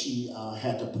bless her, she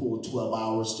had to pull 12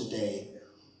 hours today.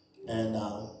 And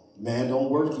man, don't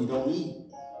work, you don't eat.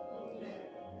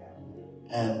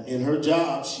 And in her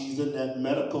job, she's in that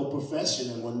medical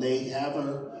profession. And when they have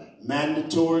her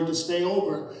mandatory to stay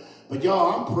over, but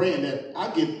y'all, I'm praying that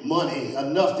I get money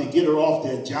enough to get her off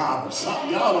that job or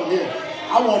something. Y'all don't hear.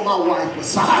 I want my wife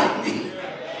beside me.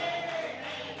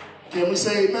 Can we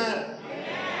say amen?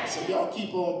 So y'all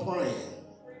keep on praying.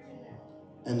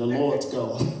 And the Lord's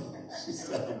going. She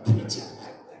said, I'm preaching.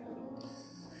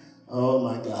 Oh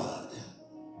my God.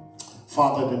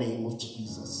 Father, in the name of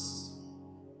Jesus.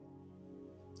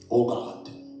 Oh God,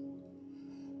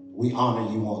 we honor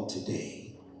you on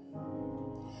today.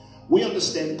 We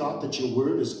understand, God, that your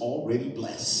word is already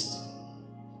blessed.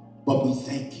 But we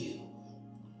thank you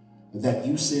that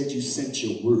you said you sent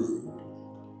your word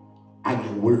and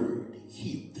your word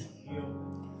healed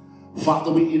them.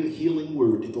 Father, we need a healing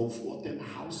word to go forth in the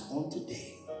house on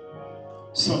today.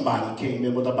 Somebody came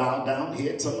in with a bowed down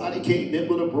head. Somebody came in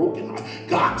with a broken heart.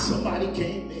 God, somebody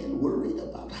came in worried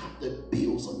about how the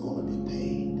bills are going to be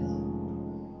paid.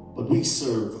 But we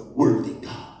serve a worthy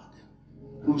God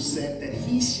who said that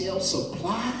he shall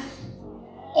supply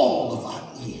all of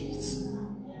our needs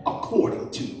according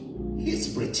to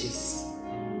his riches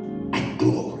and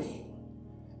glory.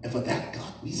 And for that,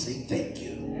 God, we say thank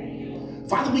you.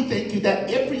 Father, we thank you that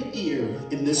every ear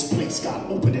in this place, God,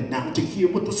 open it now to hear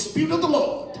what the Spirit of the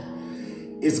Lord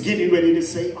is getting ready to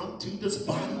say unto this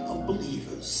body of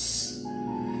believers.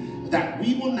 That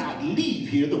we will not leave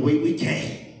here the way we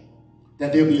came.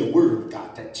 That there'll be a word,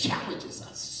 God, that challenges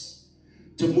us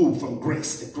to move from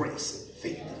grace to grace and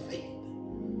faith to faith.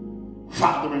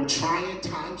 Father, in trying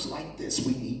times like this,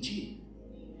 we need you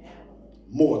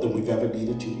more than we've ever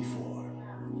needed you before.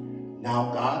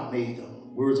 Now, God, may the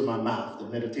words of my mouth, the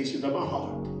meditations of my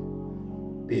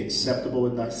heart be acceptable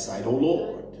in thy sight, O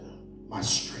Lord, my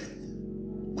strength,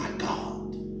 my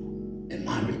God, and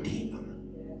my Redeemer.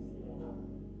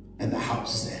 And the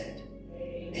house said,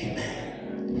 amen.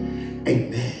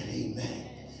 Amen. Amen.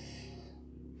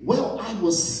 Well, I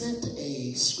was sent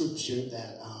a scripture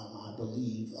that I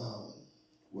believe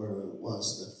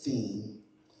was the theme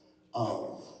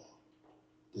of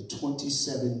the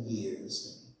 27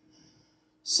 years.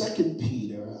 2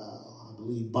 Peter, I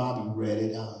believe Bobby read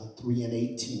it,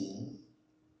 3:18.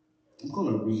 I'm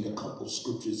going to read a couple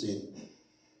scriptures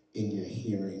in your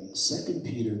hearing. 2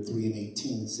 Peter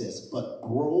 3:18 says, but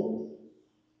grow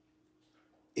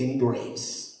in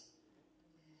grace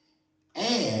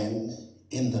and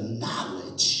in the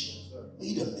knowledge.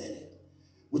 Wait a minute.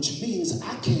 Which means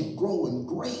I can't grow in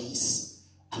grace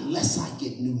unless I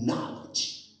get new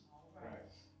knowledge.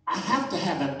 I have to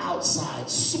have an outside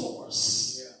source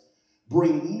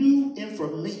bring new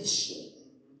information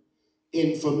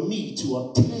in for me to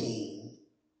obtain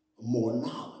more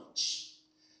knowledge.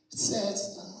 It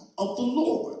says of the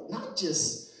Lord, not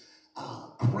just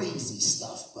crazy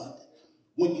stuff, but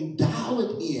when you dial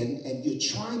it in and you're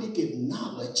trying to get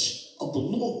knowledge of the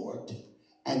Lord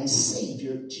and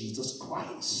Savior Jesus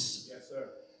Christ. Yes, sir.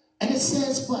 And it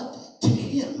says, but to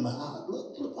him,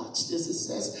 look, watch this. It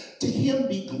says, to him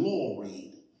be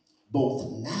glory,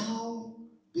 both now,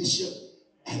 Bishop,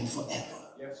 and forever.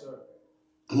 Yes, sir.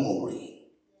 Glory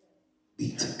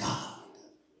be to God,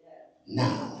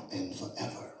 now and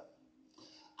forever.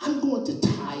 I'm going to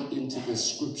tie into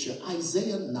this scripture,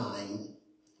 Isaiah 9,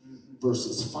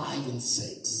 verses 5 and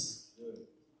 6.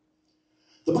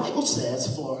 The Bible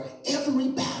says, for every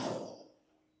battle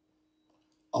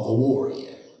of a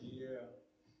warrior.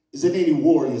 Is there any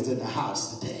warriors in the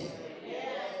house today?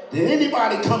 Did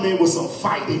anybody come in with some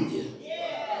fight in you?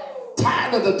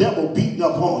 Tired of the devil beating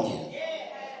up on you?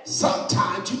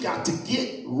 Sometimes you got to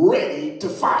get ready to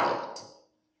fight.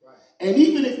 And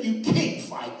even if you can't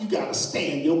fight, you got to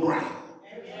stand your ground.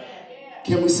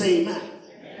 Can we say amen?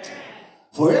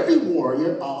 For every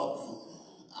warrior of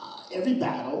every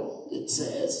battle, it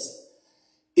says,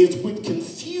 is with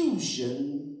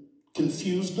confusion,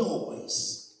 confused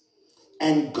noise,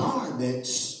 and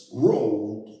garments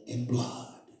rolled in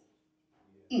blood.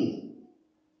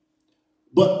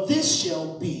 But this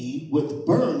shall be with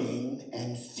burning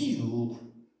and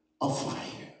fuel of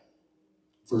fire.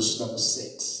 Verse number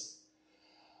 6.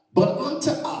 But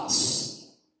unto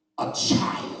us a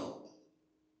child,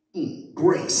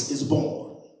 grace is born.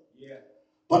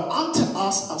 But unto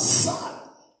us a son,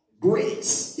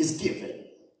 grace is given.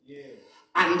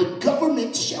 And the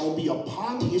government shall be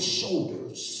upon his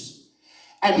shoulders,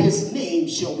 and his name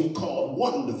shall be called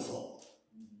Wonderful.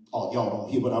 Oh, y'all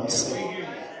don't hear what I'm saying.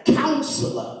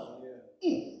 Counselor.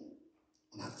 When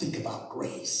I think about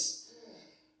grace,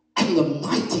 and the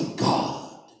mighty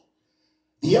God,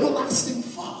 the everlasting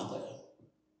Father,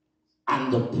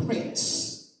 and the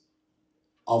Prince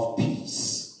of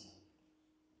Peace.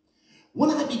 When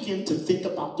I began to think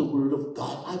about the word of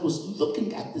God, I was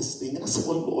looking at this thing and I said,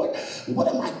 well, Lord, what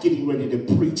am I getting ready to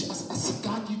preach? I said,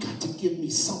 God, you got to give me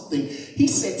something. He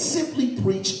said, simply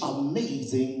preach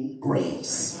amazing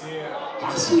grace.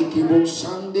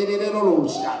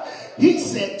 He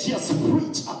said, just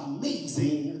preach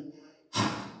amazing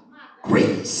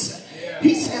grace.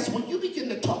 He says, when you begin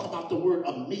to talk about the word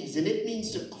amazing, it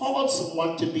means to cause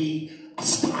someone to be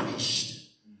astonished,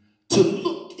 to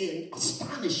look in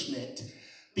astonishment,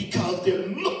 because they're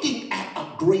looking at a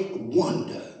great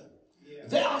wonder.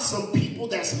 There are some people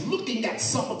that's looking at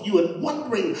some of you and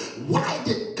wondering, why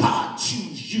did God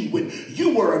choose you when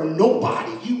you were a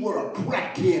nobody? You were a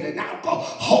crackhead, an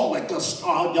alcoholic, a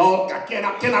star. Y'all, can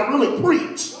I really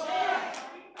preach?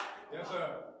 Yes, sir.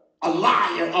 A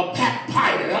liar, a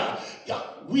backbiter.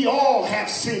 We all have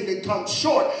sinned and come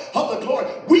short of the glory.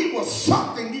 We were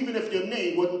something even if your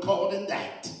name wasn't called in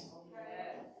that.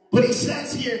 But he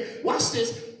says here, watch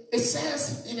this. It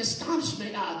says in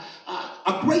astonishment,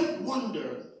 a great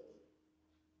wonder,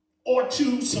 or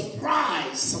to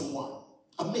surprise someone.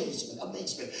 Amazement,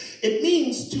 amazement. It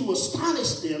means to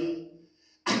astonish them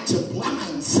and to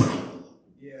blindside them.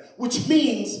 Yeah. Which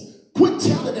means quit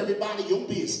telling everybody your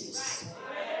business.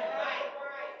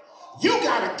 You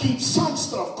got to keep some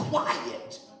stuff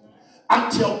quiet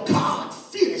until God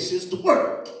finishes the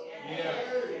work. Yeah.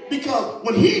 Because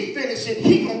when he finishes it,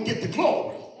 he gonna get the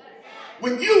glory.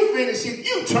 When you finish it,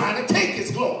 you trying to take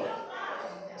his glory.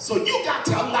 So you got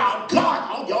to allow God.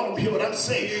 Oh, y'all don't hear what I'm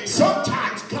saying.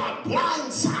 Sometimes God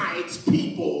blindsides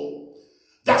people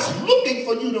that's looking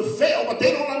for you to fail, but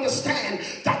they don't understand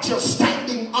that you're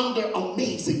standing under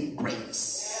amazing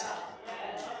grace.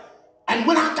 And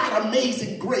when I got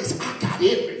amazing grace, I got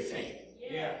everything.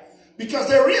 Because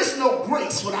there is no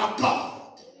grace without God.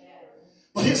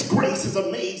 But his grace is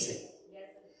amazing.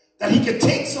 That he can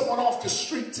take someone off the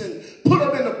streets and put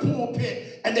them in the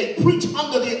pulpit and they preach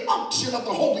under the unction of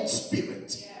the Holy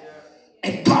Spirit.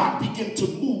 And God begin to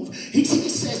move. He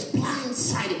says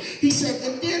blindsided. He said,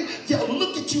 and then they'll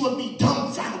look at you and be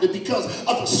dumbfounded because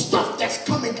of the stuff that's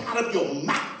coming out of your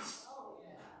mouth.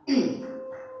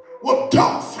 Well,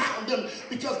 dumbfound them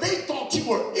because they thought you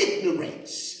were ignorant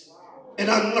and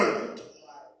unlearned.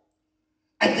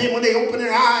 And then when they open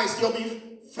their eyes, they'll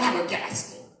be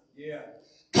flabbergasted. Yeah.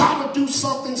 God will do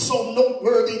something so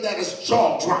noteworthy that it's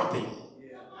jaw-dropping.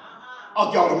 Yeah.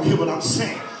 Oh, y'all don't hear what I'm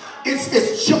saying.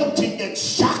 It's jolting and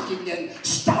shocking and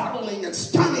startling and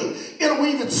stunning. It'll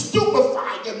even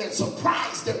stupefy them and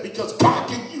surprise them because God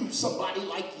can use somebody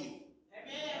like you.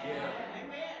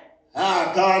 Amen.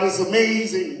 Yeah. God is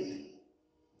amazing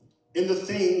in the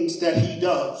things that he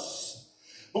does.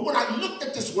 But when I looked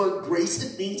at this word grace,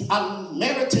 it means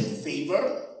unmerited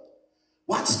favor.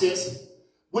 Watch this.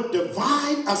 With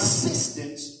divine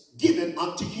assistance given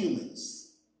unto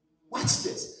humans. Watch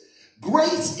this.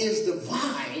 Grace is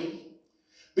divine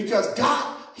because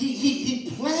God, he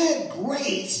planned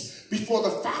grace before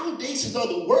the foundation of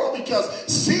the world, because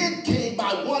sin came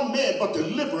by one man, but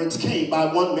deliverance came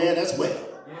by one man as well.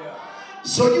 Yeah.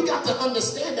 So you got to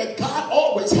understand that God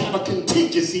always have a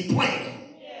contingency plan.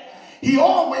 He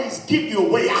always give you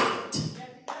a way out.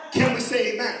 Can we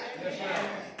say amen?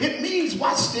 It means,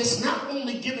 watch this, not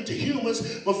only given to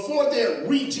humans, but for their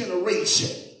regeneration.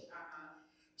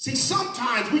 See,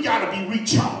 sometimes we got to be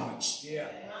recharged. Yeah.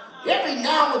 Every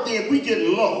now and then we get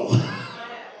low.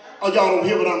 Oh, y'all don't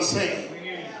hear what I'm saying.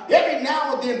 Every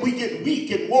now and then we get weak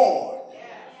and worn.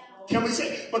 Can we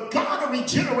say? But God will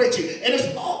regenerate you. And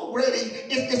it's already,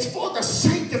 it's for the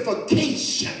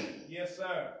sanctification. Yes,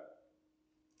 sir.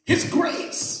 His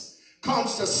grace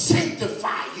comes to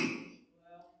sanctify you.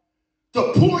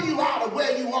 To pull you out of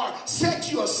where you are,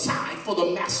 set you aside for the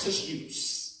master's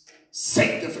use.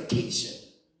 Sanctification.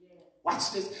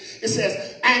 Watch this. It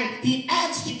says, and he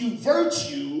adds to you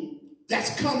virtue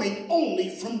that's coming only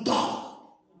from God.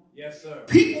 Yes, sir.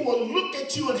 People will look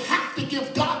at you and have to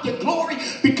give God the glory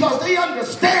because they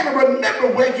understand and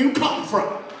remember where you come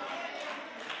from.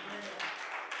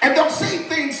 And they'll say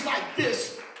things like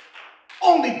this,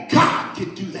 only God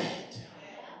can do that.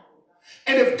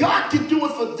 And if God can do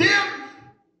it for them,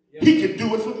 he can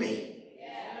do it for me.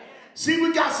 See,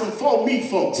 we got some for me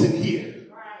folks in here.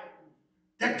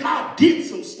 that God did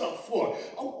some stuff for.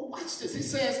 Oh, watch this. He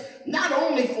says, not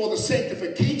only for the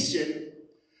sanctification,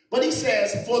 but he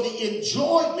says for the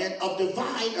enjoyment of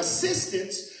divine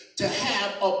assistance to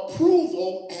have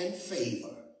approval and favor.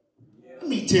 Let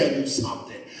me tell you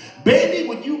something. Baby,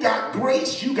 when you got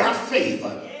grace, you got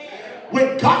favor.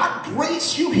 When God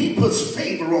graced you, he puts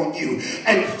favor on you.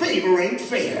 And favor ain't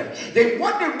fair. They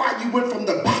wondered why you went from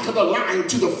the back of the line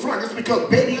to the front. It's because,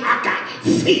 baby, I got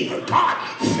favor. God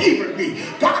favored me.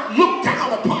 God looked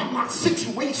down upon my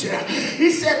situation.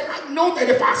 He said, I know that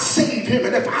if I save him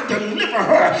and if I deliver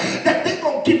her, that they're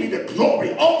going to give me the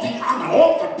glory, all the honor,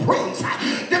 all the praise.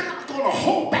 They're not going to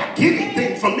hold back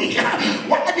anything from me.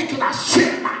 Why? Because I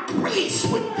share my grace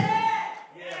with them.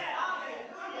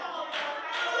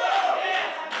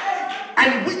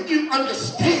 And when you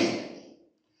understand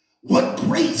what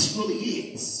grace really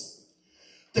is,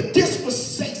 the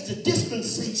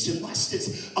dispensation, watch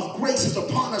this, of grace is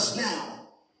upon us now.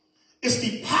 It's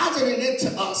deposited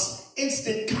into us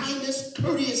instant kindness,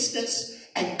 courteousness,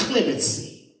 and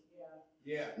clemency.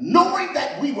 Knowing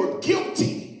that we were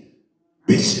guilty,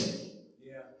 Bishop.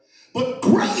 But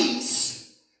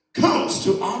grace comes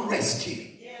to our rescue.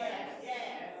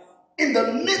 In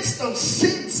the midst of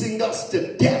sentencing us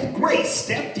to death, grace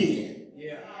stepped in.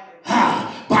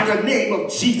 By the name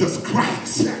of Jesus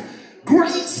Christ.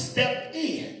 Grace stepped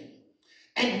in.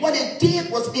 And what it did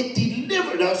was it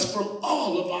delivered us from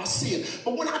all of our sin.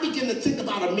 But when I begin to think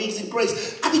about Amazing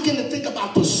Grace, I begin to think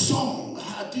about the song.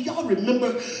 Do y'all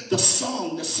remember the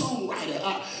song, the songwriter,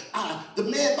 the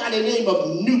man by the name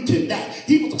of Newton, that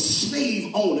he was a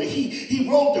slave owner. He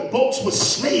rode the boats with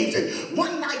slaves, and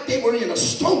one night they were in a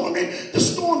storm, and the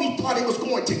storm, he thought it was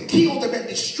going to kill them and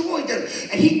destroy them.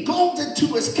 And he goes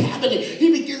into his cabin and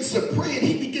he begins to pray and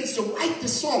he begins to write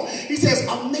this song. He says,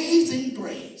 Amazing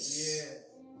Grace,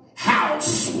 how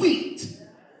sweet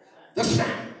the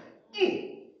sound.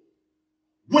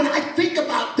 When I think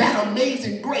about that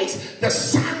amazing grace, the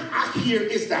sound I hear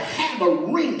is the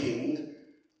hammer ringing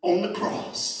on the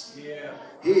cross.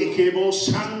 When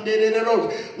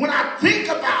I think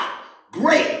about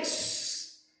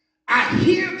grace, I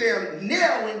hear them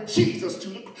nailing Jesus to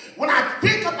the cross. When I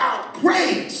think about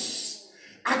grace,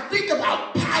 I think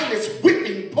about Pilate's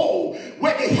whipping pole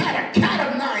where they had a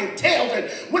cat of nine tails. And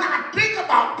when I think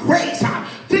about grace, I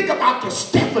think about the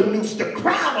Stephanus, the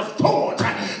crown of thorns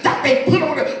that they put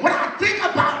on it. When I think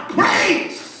about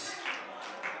grace,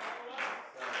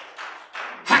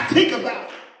 I think about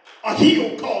a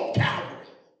hill called Calvary,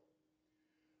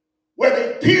 where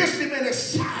they pierced him in his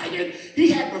side, and he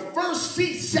had the first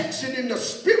C-section in the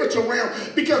spiritual realm,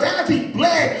 because as he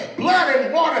bled blood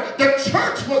and water, the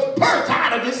church was birthed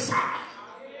out of his side.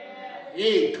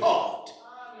 He called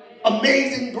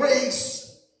Amazing Grace.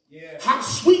 How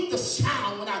sweet the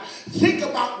sound when I think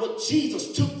about what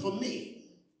Jesus took for me.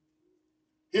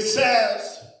 It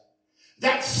says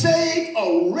that saved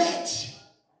a wretch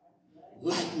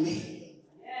like me.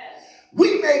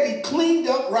 We may be cleaned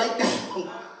up right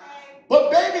now,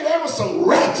 but baby, there was some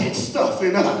ratchet stuff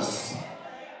in us.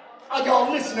 Are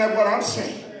y'all listening to what I'm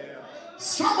saying?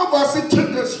 Some of us, it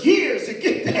took us years to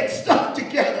get that stuff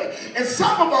together, and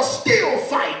some of us still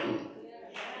fighting.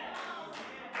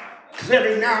 Because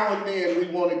every now and then we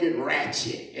want to get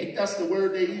ratchet. Ain't that's the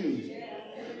word they use?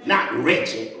 Not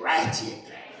wretched, ratchet.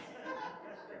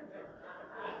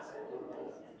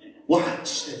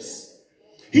 Watch this.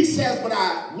 He says, but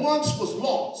I once was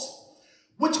lost,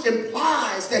 which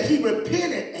implies that he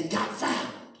repented and got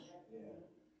found.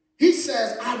 He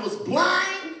says, I was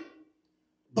blind,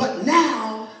 but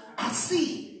now I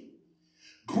see.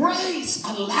 Grace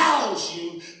allows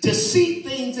you to see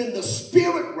things in the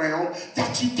spirit realm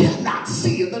that you cannot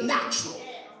see in the natural.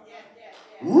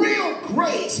 Real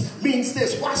grace means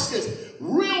this. Watch this.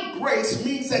 Real grace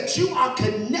means that you are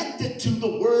connected to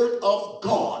the Word of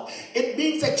God. It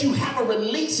means that you have a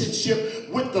relationship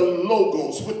with the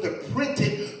Logos, with the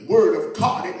printed Word of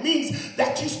God. It means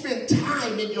that you spend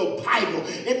time in your Bible.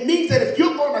 It means that if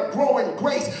you're going to grow in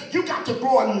grace, you got to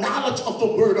grow in knowledge of the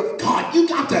Word of God. You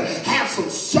got to have some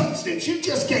substance. You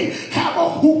just can't have a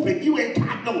hoop and you ain't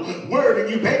got no word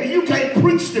in you, baby. You can't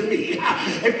preach to me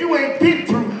if you ain't been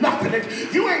through nothing.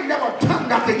 If you ain't never done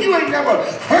nothing. You ain't never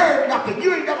heard nothing.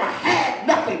 You ain't never had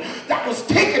nothing that was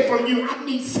taken from you. I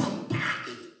need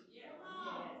somebody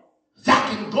that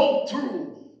can go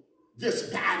through this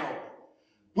battle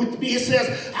with me. It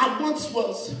says, I once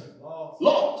was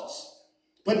lost,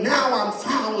 but now I'm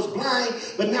found. I was blind,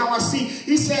 but now I see.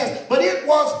 He says, but it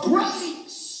was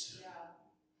grace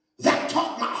that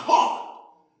taught my heart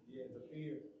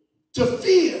to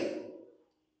fear.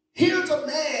 Here's a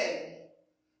man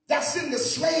that's in the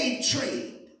slave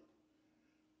trade,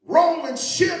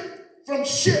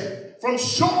 from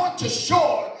shore to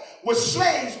shore with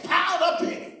slaves piled up in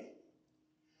it.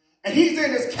 And he's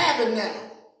in his cabin now,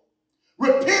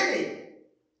 repenting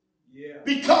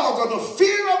because of the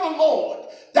fear of the Lord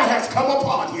that has come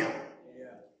upon him.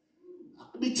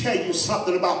 Let me tell you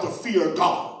something about the fear of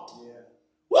God.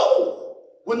 Whoa!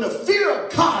 When the fear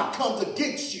of God comes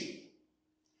against you,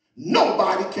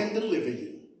 nobody can deliver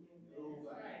you.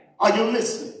 Are you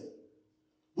listening?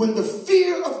 When the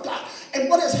fear of God, and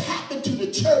what has happened to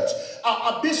the church,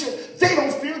 Bishop, they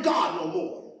don't fear God no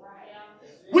more.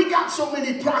 We got so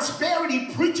many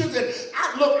prosperity preachers, and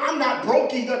I'm not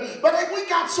broke either, but we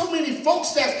got so many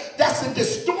folks that's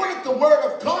distorted the word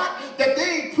of God that they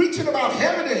ain't preaching about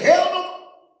heaven and hell no more.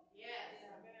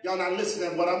 Y'all not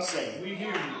listening to what I'm saying. We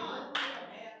hear you.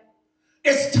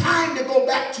 It's time to go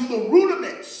back to the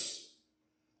rudiments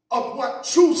of what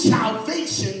true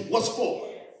salvation was for.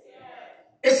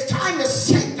 It's time to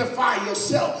sanctify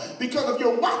yourself, because if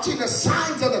you're watching the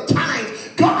signs of the times,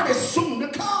 God is soon to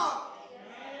come.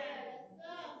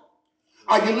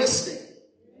 Are you listening?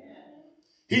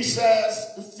 He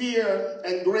says, the fear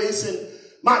and grace, and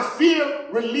my fear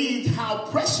relieved, how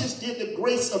precious did the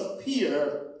grace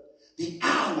appear the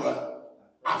hour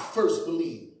I first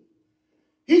believed.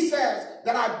 He says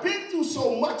that I've been through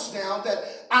so much now that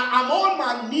I'm on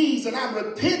my knees and I'm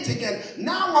repenting, and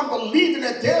now I'm believing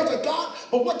that there's a God.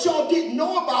 But what y'all didn't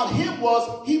know about him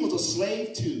was he was a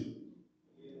slave too.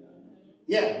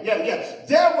 Yeah.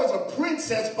 There was a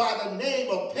princess by the name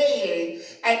of Payne,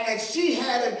 and she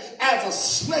had him as a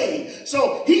slave.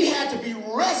 So he had to be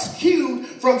rescued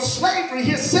from slavery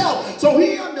himself. So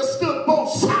he understood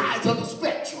both sides of the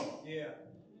spectrum.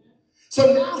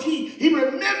 So now he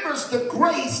remembers the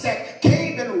grace that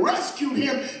came and rescued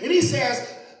him. And he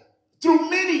says, through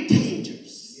many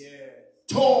dangers,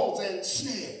 toils and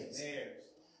snares,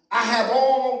 I have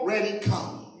already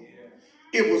come.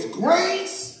 It was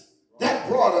grace that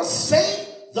brought us safe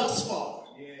thus far.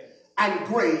 And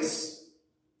grace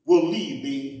will lead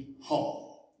me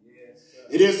home.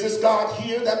 It is this God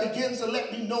here that begins to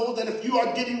let me know that if you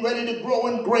are getting ready to grow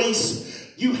in grace,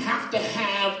 you have to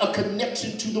have a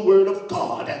connection to the word of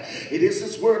God. It is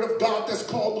this word of God that's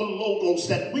called the Logos,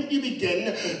 that when you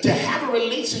begin to have a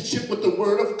relationship with the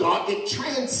word of God, it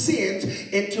transcends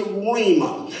into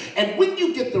Rhema. And when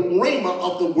you get the Rhema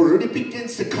of the word, it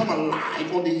begins to come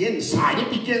alive on the inside. It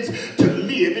begins to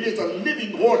live. It is a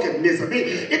living organism.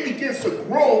 It begins to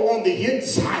grow on the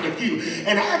inside of you.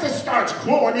 And as it starts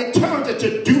growing, it turns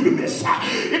into dunamis.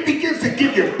 It begins to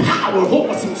give you power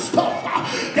over some stuff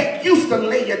that used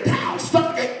to lay you down,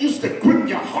 stuff that used to grip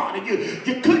your heart, and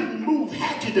you couldn't move,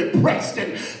 had you depressed,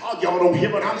 and y'all don't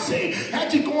hear what I'm saying,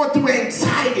 had you going through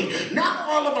anxiety. Now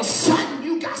all of a sudden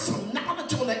you got some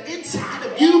knowledge on the inside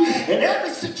of you, and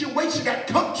every situation that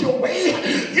comes your way,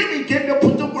 you begin to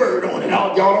put the word on it.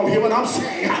 Y'all don't hear what I'm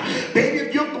saying. Baby,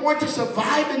 if you're going to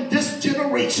survive in this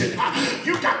generation,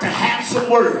 you got to have some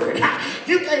word.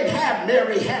 You can't have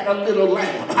Mary had a little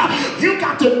lamb. You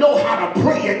got to know how to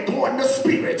pray and go in the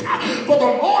spirit. For the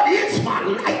Lord is my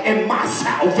light and my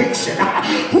salvation.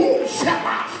 Whom shall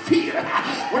I fear?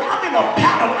 When I'm in a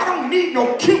battle, I don't need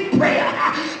no cute prayer.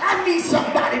 I need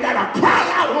somebody that'll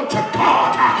cry out unto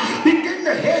God. Begin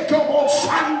to head come on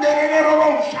Sunday,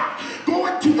 go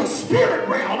into the spirit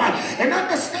realm and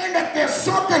understand that there's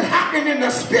something happening in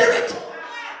the spirit.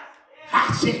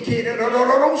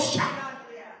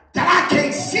 That I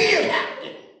can't see it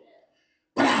happening,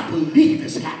 but I believe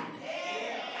it's happening.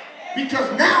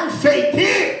 Because now faith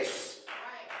is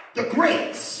the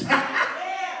grace.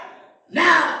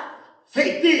 Now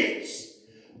faith is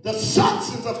the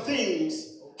substance of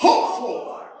things hoped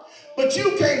for. But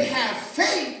you can't have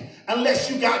faith unless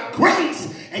you got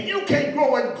grace, and you can't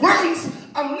grow in grace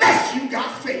unless you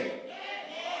got faith.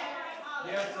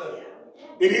 Yes, sir.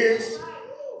 It is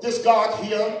this God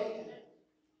here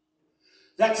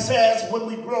that says when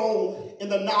we grow in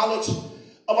the knowledge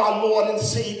of our Lord and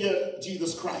Savior,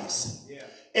 Jesus Christ,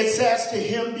 it says to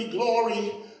him be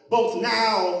glory both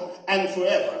now and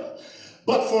forever.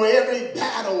 But for every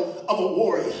battle of a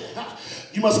warrior,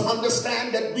 you must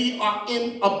understand that we are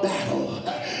in a battle.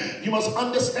 You must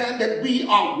understand that we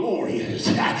are warriors.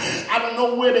 I don't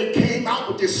know where they came out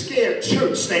with this scared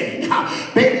church thing.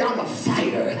 Baby, I'm a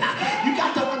fighter. You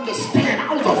got to understand,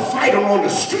 I was a fighter on the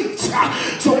streets.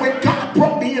 So when God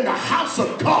brought me in the house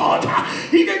of God,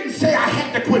 he didn't say I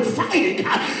had to quit fighting.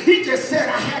 He just said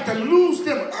I had to lose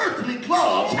them earthly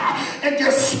gloves and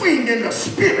just swing in the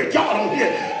spirit. Y'all don't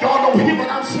hear what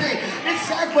I'm saying. It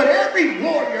says, but every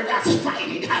warrior that's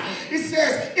fighting, it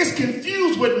says it's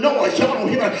confused with noise. Y'all don't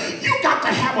hear it. You got to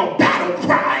have a battle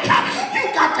cry.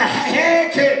 You got to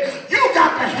have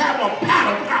a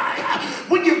battle cry.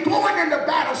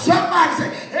 somebody say,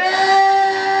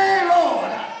 hey,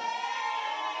 Lord.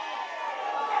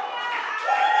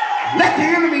 Let the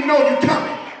enemy know you're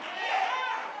coming.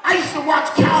 I used to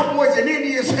watch cowboys and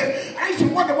Indians. I used to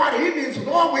wonder why the Indians was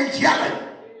always yelling.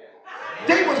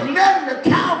 They was letting the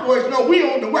cowboys know we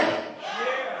on the way.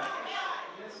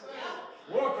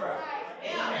 War cry.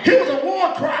 It was a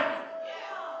war cry.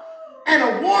 And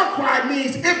a war cry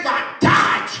means if I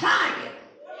die trying.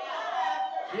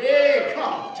 Yeah, come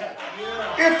on.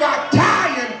 If I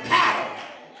die in battle,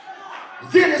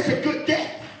 then it's a good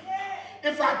death.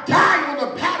 If I die on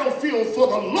the battlefield for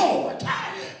the Lord,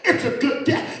 it's a good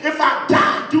death. If I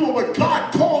die doing what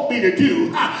God called me to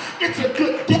do, it's a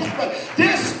good death. But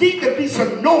there's need to be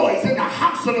some noise in the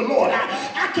house of the Lord.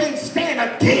 I can't stand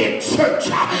a dead church.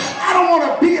 I don't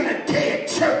want to be in a dead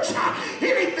church.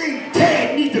 Anything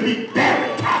dead needs to be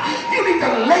buried. You need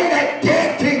to lay that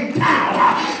dead thing down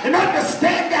and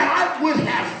understand that I would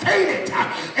have fainted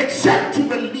except to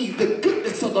believe the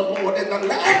goodness of the Lord in the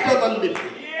land of the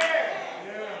living.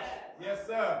 Yes,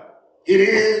 sir. It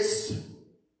is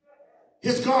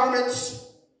his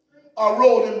garments are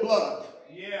rolled in blood.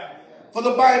 Yeah. For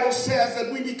the Bible says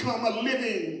that we become a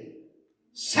living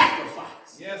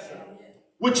sacrifice. Yes, sir.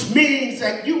 Which means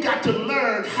that you got to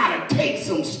learn how to take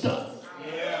some stuff.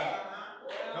 Yeah.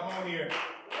 Come on here.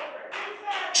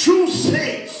 True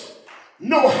saints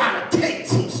know how to take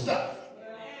some stuff.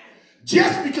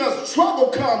 Just because trouble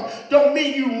comes don't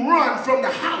mean you run from the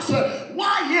house.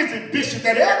 Why is it, Bishop,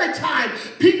 that every time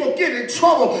people get in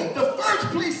trouble, the first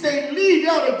place they leave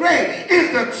Elder Gray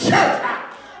is the church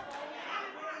house?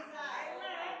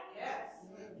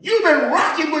 You've been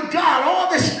rocking with God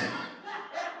all this time.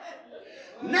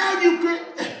 Now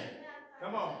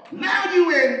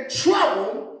you in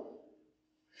trouble.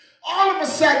 All of a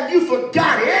sudden you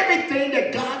forgot everything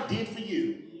that God did for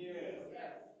you. Yeah.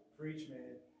 Preach, man.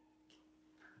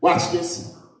 Watch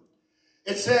this.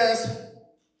 It says,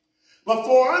 but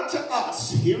for unto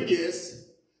us, here it is,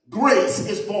 grace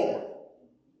is born.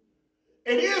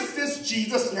 It is this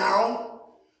Jesus now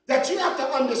that you have to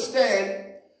understand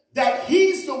that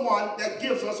he's the one that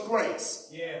gives us grace.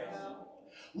 Yeah.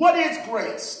 What is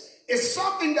grace? It's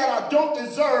something that I don't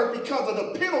deserve because of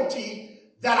the penalty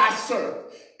that I serve.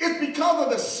 It's because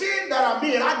of the sin that I'm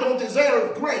in. I don't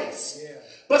deserve grace. Yeah.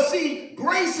 But see,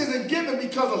 grace isn't given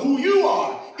because of who you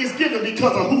are. It's given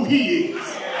because of who he is.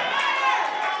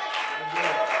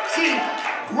 See,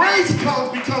 grace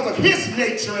comes because of his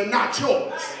nature and not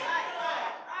yours.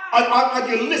 Are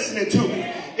you listening to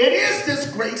me? It is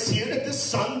this grace here that the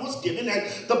Son was given, and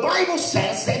the Bible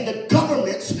says that the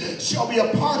governments shall be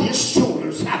upon his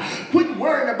shoulders. Quit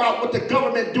worrying about what the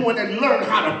government doing and learn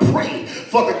how to pray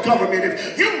for the government.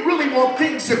 If you really want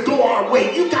things to go our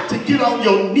way, you got to get on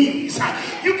your knees.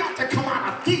 You got to come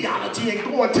out of theology and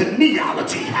go into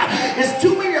neology. It's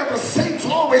too many of the saints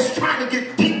always trying to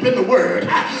get deep in the word,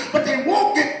 but they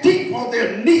won't get deep on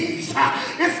their knees.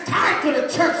 It's time for the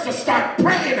church to start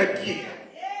praying again.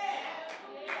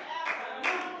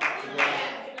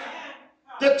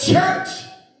 The church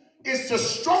is the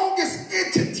strongest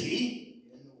entity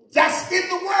that's in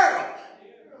the world.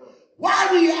 Why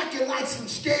are we acting like some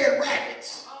scared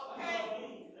rabbits?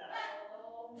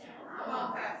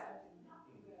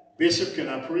 Bishop, can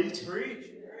I preach? Preach.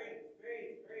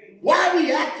 Why are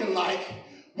we acting like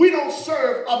we don't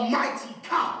serve a mighty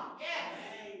God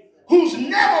who's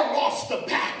never lost a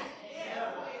battle?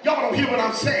 Y'all don't hear what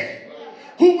I'm saying?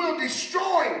 Who will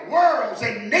destroy worlds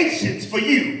and nations for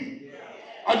you?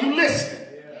 Are you listening?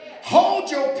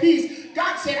 Hold your peace.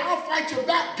 God said, I'll fight your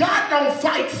back. God don't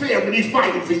fight fair when he's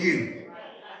fighting for you.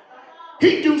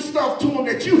 He do stuff to him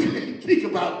that you didn't think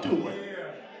about doing.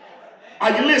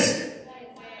 Are you listening?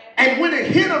 And when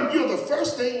it hit them, you're the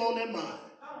first thing on their mind.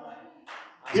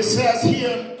 It says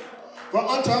here, for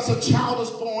unto us a child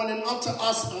is born, and unto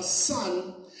us a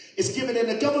son is given, and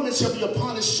the government shall be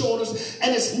upon his shoulders,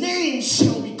 and his name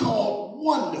shall be called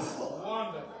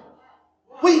Wonderful.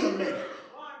 Wait a minute.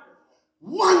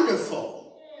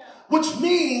 Wonderful. Which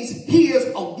means he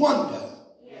is a wonder.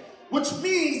 Which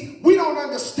means we don't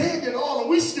understand it all, and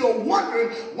we still wondering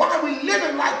why we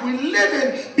living like we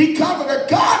living because of the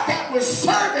God that we're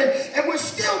serving, and we're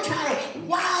still trying to,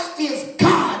 why is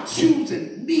God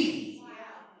choosing me?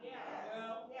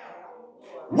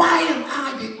 Why am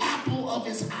I the apple of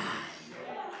his eye?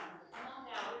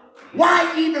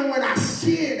 Why even when I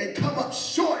sin and come up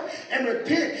short and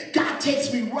repent, God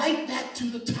takes me right back to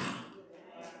the top?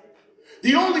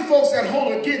 The only folks that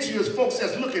hold against you is folks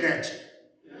that's looking at you.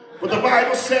 But the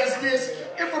Bible says this,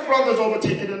 if a brother is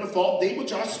overtaken in a fault, they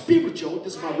which are spiritual,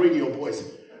 this is my radio voice,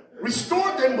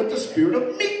 restore them with the spirit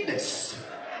of meekness.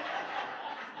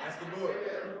 That's the book.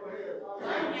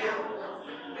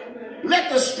 Let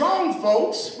the strong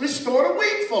folks restore the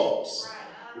weak folks.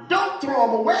 Don't throw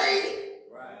them away.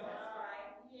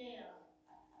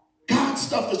 God's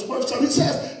stuff is worth something. He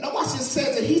says, now watch this,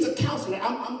 says that he's a counselor.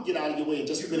 I'm going to get out of your way in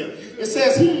just a minute. It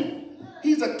says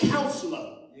he's a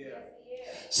counselor.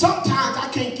 Sometimes I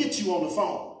can't get you on the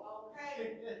phone.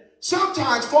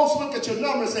 Sometimes folks look at your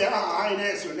number and say, I ain't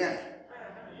answering that.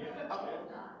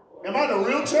 Am I the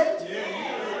real church?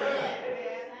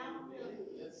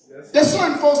 There's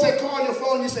certain folks that call your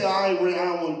phone and you say, I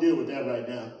don't want to deal with that right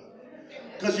now.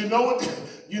 Because you know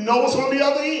what's on the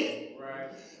other end.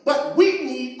 But we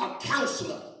need a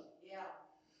counselor.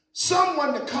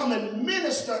 Someone to come and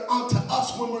minister unto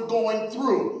us when we're going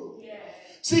through.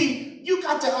 See, you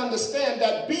got to understand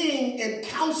that being in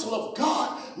counsel of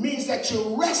God means that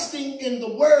you're resting in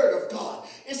the word of God.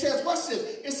 It says, what's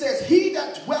this? It says, he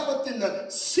that dwelleth in the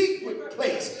secret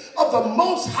place of the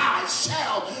Most High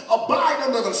shall abide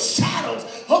under the shadows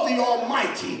of the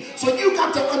Almighty. So you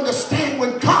got to understand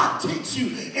when God takes you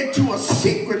into a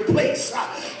secret place,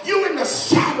 you're in the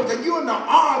shadows and you're in the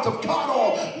arms of God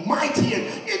Almighty. And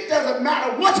it doesn't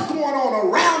matter what's going on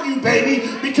around you, baby,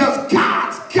 because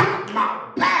God's got my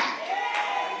back.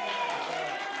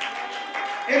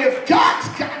 And if God's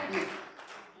got me,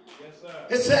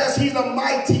 it says he's a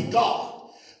mighty God,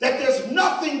 that there's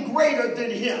nothing greater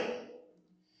than him.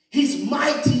 He's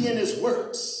mighty in his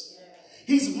works.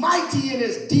 He's mighty in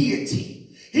his deity.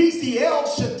 He's the El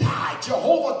Shaddai,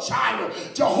 Jehovah Jireh,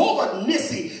 Jehovah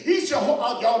Nissi. He's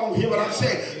Jehovah, y'all don't hear what I'm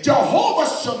saying. Jehovah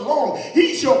Shalom.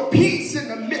 He's your peace in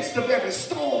the midst of every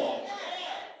storm.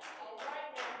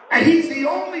 And he's the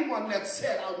only one that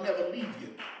said, I'll never leave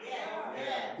you,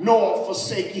 nor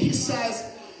forsake you. He says,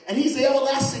 and he's the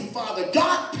everlasting Father.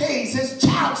 God pays his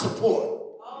child support.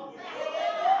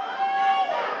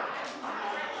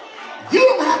 You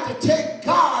don't have to take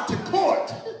God to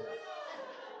court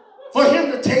for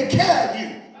him to take care of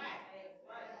you.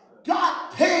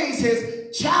 God pays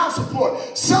his child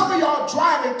support. Some of y'all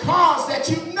driving cars that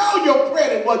you know your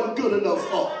credit wasn't good enough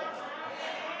for.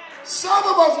 Some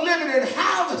of us living in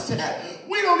houses that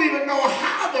we don't even know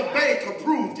how the bank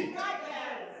approved it.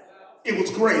 It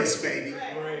was grace, baby.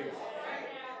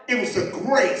 It was the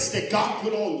grace that God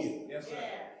put on you. Yes, sir.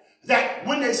 That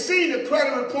when they seen the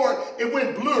credit report, it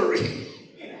went blurry.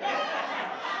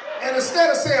 And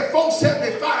instead of saying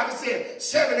 475, it said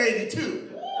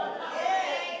 782.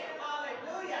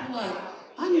 I'm like,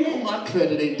 I know my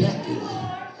credit ain't that good.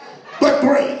 But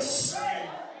grace.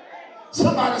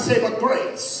 Somebody say, but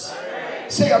grace.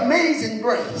 Say, amazing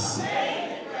grace.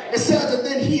 It says that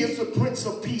then he is the Prince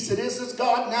of Peace. It is this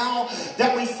God now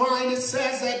that we find. It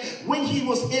says that when he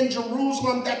was in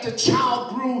Jerusalem, that the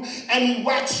child grew and he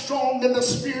waxed strong in the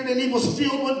spirit and he was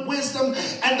filled with wisdom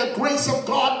and the grace of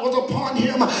God was upon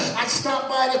him. I stopped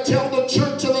by to tell the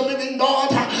church of the living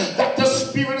God that the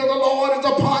Spirit of the Lord is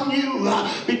upon you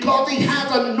because he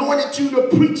has anointed you to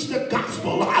preach the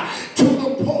gospel to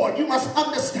the poor. You must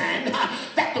understand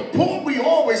that the poor we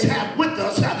always have with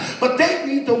us, but they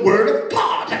need the word of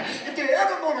God. If they're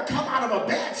ever going to come out of a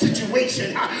bad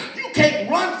situation, you can't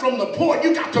run from the poor.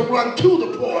 You got to run to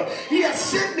the poor. He has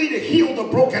sent me to heal the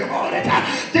brokenhearted.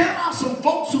 There are some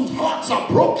folks whose hearts are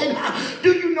broken.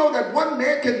 Do you know that one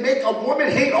man can make a woman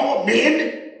hate all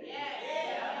men?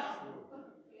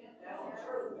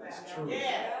 That's true.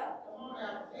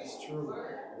 That's true.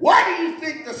 Why do you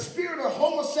think the spirit of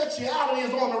homosexuality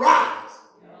is on the rise?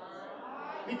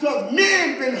 Because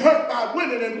men been hurt by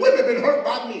women and women been hurt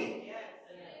by men.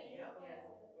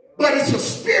 But it's a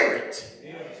spirit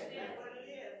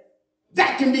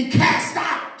that can be cast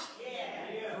out.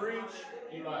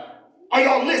 Are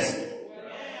y'all listening?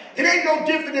 It ain't no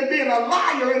different than being a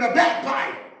liar and a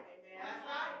backbiter.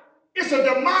 It's a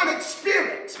demonic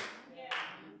spirit.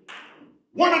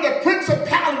 One of the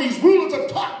principalities, rulers of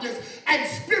darkness, and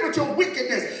spiritual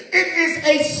wickedness. It is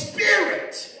a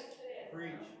spirit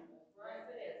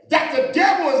that the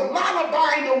devil is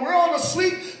lullabying the world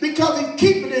asleep because he's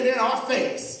keeping it in our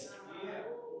face.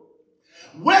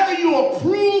 Whether you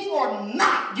approve or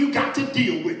not, you got to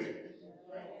deal with it.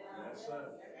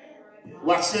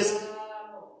 Watch this.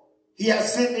 He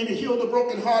has sent me to heal the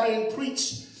brokenhearted and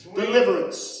preach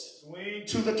deliverance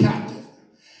to the captive,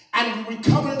 and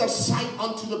recover the sight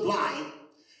unto the blind,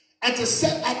 and to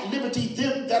set at liberty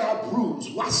them that are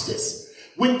bruised. Watch this.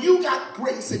 When you got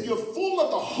grace and you're full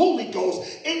of the Holy Ghost,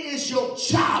 it is your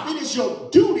job, it is your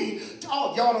duty,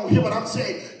 y'all don't hear what I'm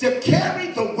saying, to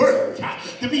carry the word,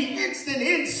 to be instant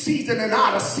in season and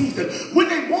out of season. When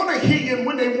they want to hear you and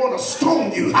when they want to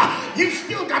stone you, you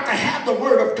still got to have the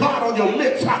word of God on your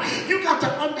lips. You got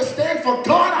to understand, for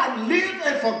God I live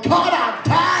and for God I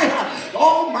die.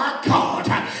 Oh my God.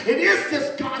 It is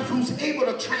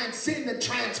transcend and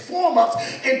transform us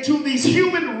into these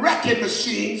human wrecking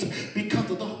machines because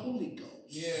of the Holy Ghost.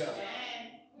 Yeah.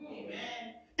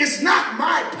 It's not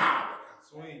my power,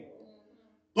 Sweet.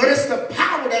 but it's the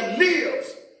power that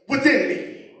lives within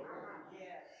me.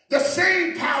 The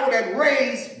same power that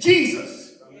raised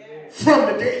Jesus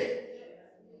from the dead.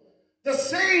 The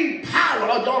same power,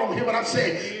 oh, y'all don't hear what I'm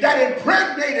saying, that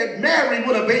impregnated Mary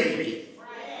with a baby.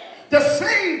 The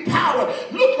same power.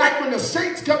 Look like when the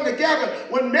saints come together,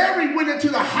 when Mary went into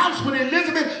the house with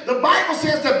Elizabeth, the Bible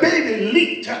says the baby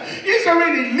leaped. Is there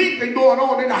any leaping going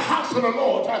on in the house of the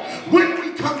Lord? When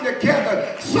we come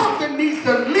together, something needs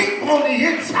to leap on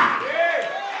the inside.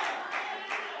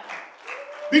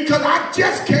 Because I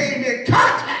just came in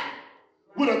contact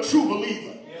with a true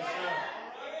believer.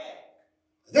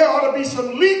 There ought to be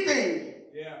some leaping,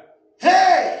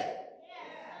 hey,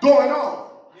 going on.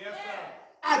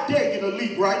 I dare you to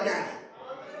leap right now.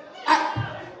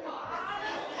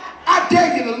 I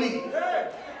dare you to leap.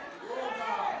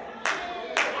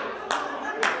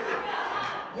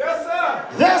 Yes,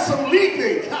 sir. There's some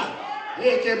leaping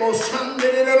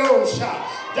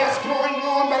that's going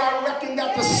on, but I reckon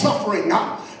that the suffering,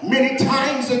 many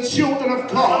times the children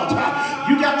of God,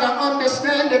 you got to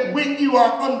understand that when you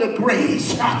are under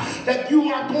grace, that you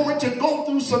are going to go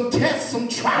through some tests, some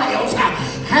trials,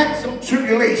 and some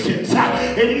tribulations.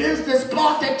 It is this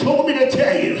God that told me to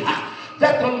tell you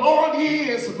that the Lord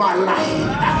is my life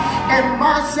and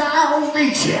my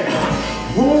salvation.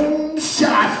 Whom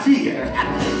shall I fear?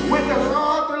 When the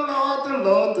Lord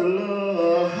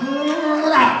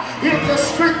is the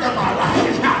strength of my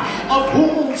life, of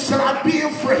whom shall I be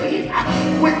afraid?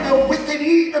 When the wicked,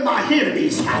 even my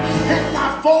enemies and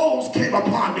my foes came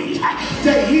upon me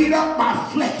to eat up my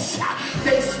flesh,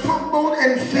 they stumbled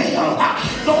and fell.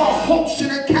 Though a host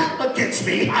should encamp against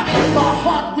me, my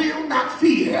heart will not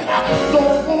fear.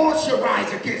 Though war shall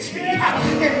rise against me,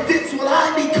 in this will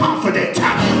I be confident.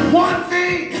 One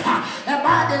thing have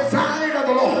I desired of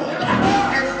the Lord,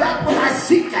 and that will I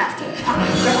seek after,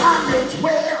 that I may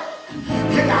dwell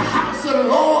in the house of the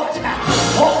Lord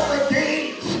all the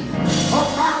days of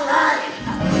my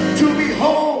life, to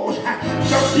behold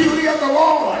the beauty of the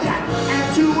Lord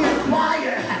and to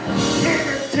inquire in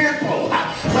his temple.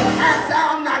 But hast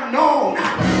thou not known,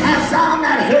 hast thou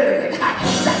not heard,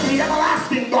 that the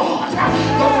everlasting God,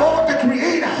 the Lord, the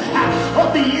creator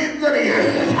of the ends of the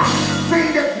earth,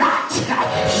 fainteth not,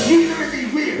 neither is he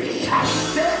weary.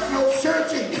 There's no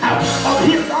searching of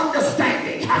his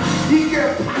understanding. He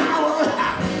gives power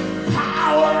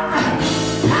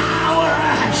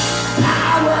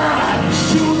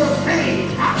to the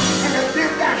faint, and to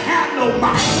them that have no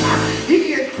might.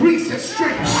 He increases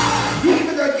strength.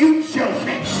 Even the youth shall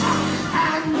faint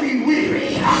and be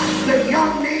weary. The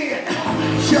young men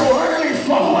shall early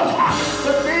fall.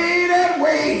 But they that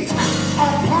wait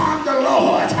upon the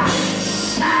Lord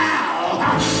shall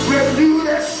renew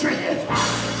their strength,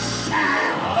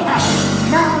 shall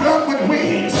mount up with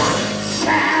wings,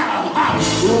 shall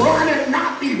run and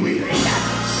not be weary,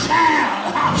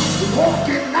 shall walk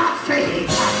and not faint.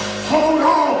 Hold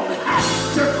on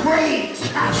to grace.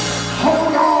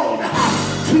 Hold on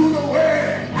to the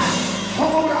word.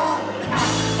 Hold on.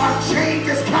 A change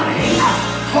is coming.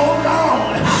 Hold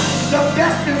on. The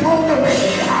best is on the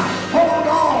way. Hold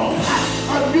on.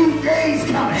 A new day's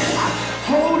coming.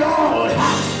 Hold on.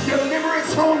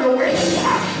 Deliverance on the way.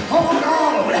 Hold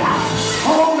on.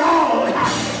 Hold on.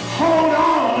 Hold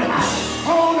on.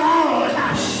 Hold on. Hold on.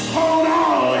 Hold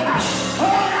on. Hold on.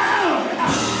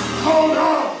 Hold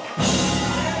on.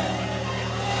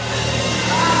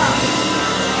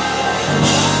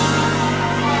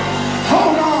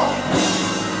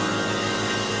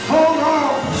 Hold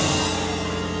on.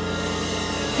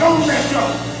 Don't let go.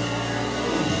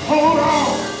 Hold on.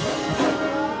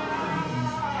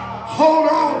 Hold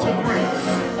on to grace.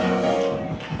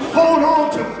 Hold on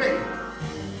to faith.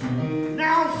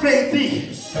 Now faith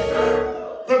is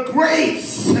the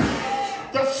grace,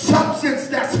 the substance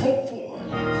that's hoped for,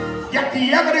 yet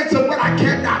the evidence of what I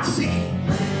cannot see,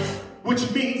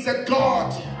 which means that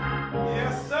God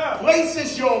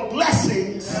places your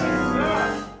blessings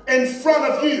in front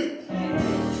of you.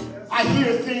 I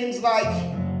hear things like,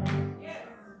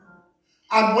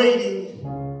 I'm waiting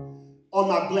on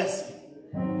my blessing.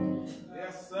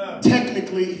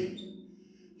 Technically,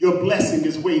 your blessing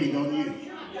is waiting on you.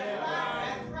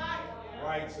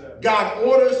 God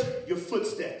orders your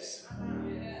footsteps.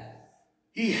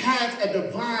 He has a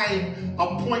divine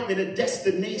appointment and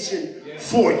destination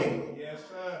for you,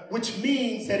 which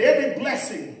means that every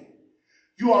blessing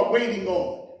you are waiting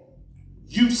on,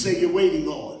 you say you're waiting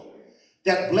on,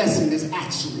 that blessing is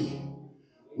actually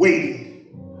waiting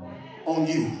on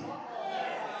you.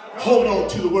 Hold on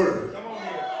to the word.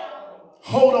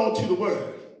 Hold on to the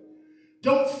word.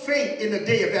 Don't faint in the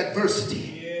day of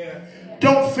adversity.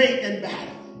 Don't faint in battle.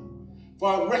 For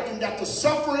I reckon that the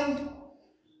suffering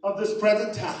of this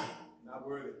present time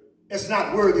is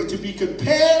not worthy to be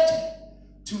compared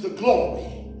to the glory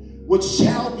which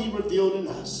shall be revealed in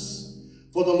us.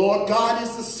 For the Lord God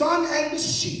is the sun and the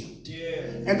shield.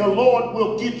 And the Lord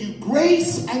will give you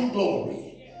grace and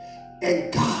glory.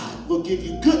 And God will give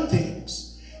you good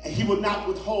things. And he will not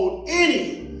withhold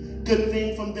any good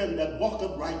thing from them that walk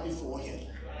upright before him.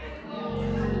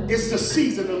 It's the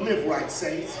season to live right,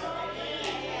 saints.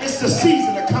 It's the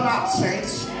season to come out,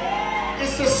 saints.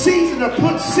 It's the season to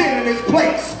put sin in its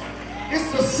place.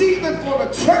 It's the season for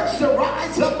the church to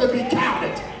rise up and be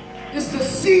counted. It's the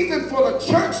season for the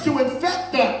church to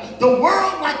infect the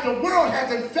world like the world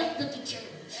has infected the church.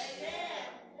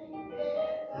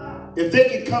 If they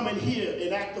can come in here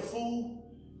and act a fool,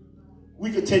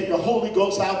 we could take the Holy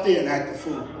Ghost out there and act a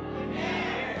fool.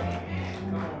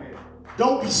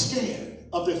 Don't be scared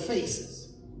of their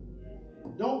faces.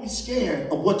 Don't be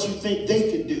scared of what you think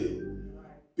they can do.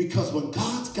 Because when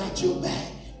God's got your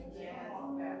back,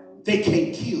 they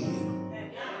can't kill you.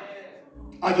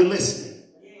 Are you listening?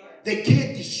 They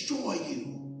can't destroy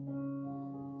you.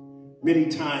 Many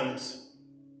times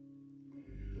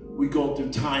we go through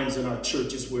times in our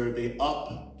churches where they're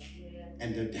up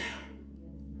and they're down.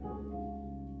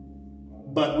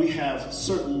 But we have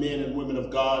certain men and women of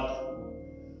God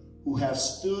who have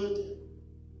stood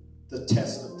the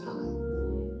test of time.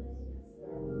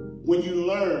 When you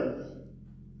learn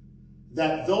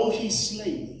that though he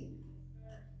slay me,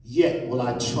 yet will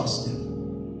I trust him.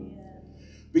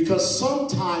 Because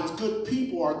sometimes good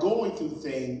people are going through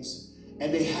things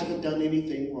and they haven't done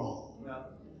anything wrong.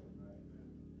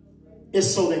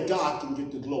 It's so that God can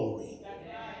get the glory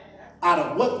out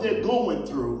of what they're going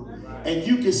through, and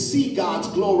you can see God's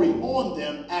glory on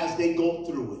them as they go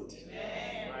through it.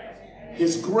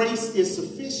 His grace is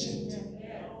sufficient,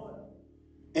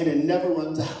 and it never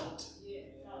runs out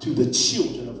to the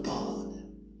children of God.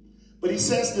 But he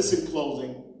says this in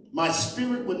closing: my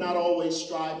spirit would not always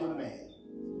strive with man.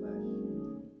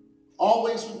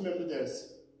 Always remember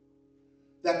this,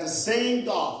 that the same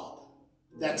God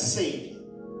that saved you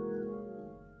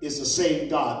is the same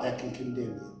God that can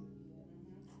condemn you.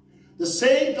 The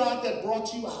same God that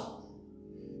brought you out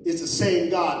is the same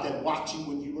God that watched you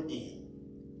when you were in.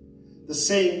 The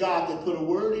same God that put a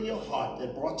word in your heart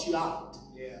that brought you out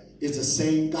is the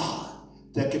same God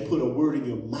that can put a word in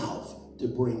your mouth to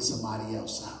bring somebody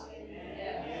else out.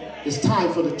 It's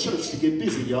time for the church to get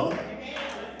busy, y'all.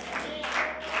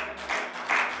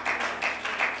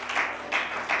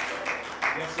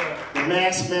 The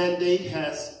mask mandate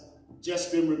has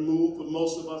just been removed, but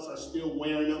most of us are still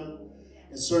wearing them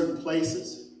in certain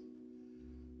places.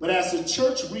 But as the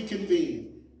church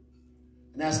reconvene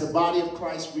and as the body of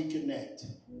Christ reconnect,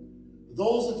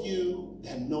 those of you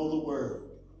that know the word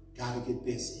got to get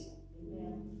busy.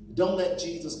 Don't let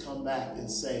Jesus come back and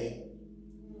say,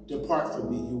 depart from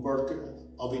me, you worker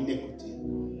of iniquity,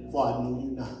 for I knew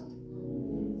you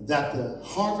not. That the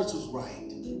harvest was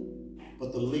right,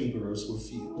 but the laborers were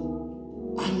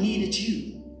few. I needed you.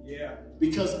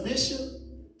 Because, Bishop,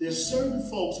 there's certain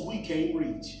folks we can't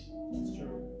reach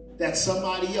that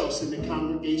somebody else in the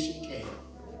congregation can.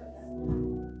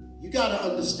 You got to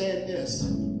understand this,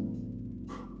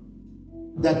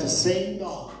 that the same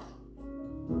God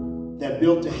that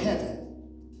built the heaven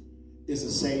is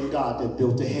the same God that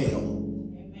built the hell.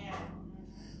 Amen.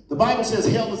 The Bible says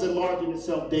hell is enlarging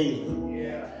itself daily.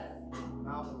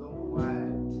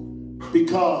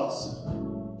 Because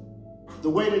the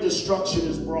way to destruction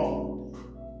is broad,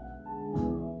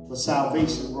 the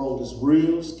salvation road is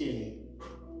real skinny.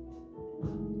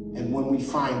 And when we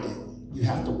find it, you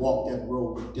have to walk that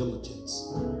road with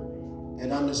diligence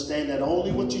and understand that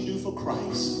only what you do for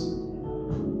Christ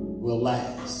will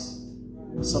last.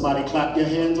 Somebody clap your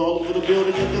hands all over the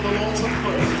building and give the Lord some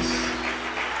praise.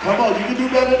 Come on, you can do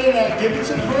better than that. Give him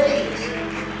some praise.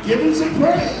 Give him some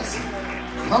praise.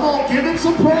 Come on, give him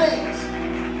some praise.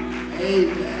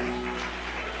 Amen.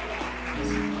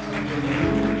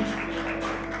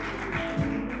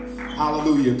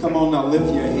 Hallelujah. Come on now,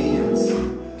 lift your hands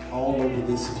all over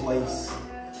this place.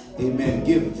 Amen.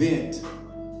 Give vent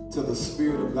to the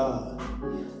Spirit of God.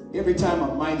 Every time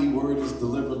a mighty word is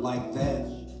delivered like that,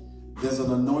 there's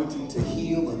an anointing to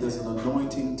heal and there's an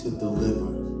anointing to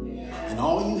deliver. And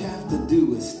all you have to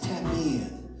do is tap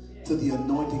in to the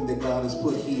anointing that God has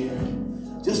put here.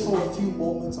 Just for a few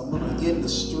moments, I'm going to end the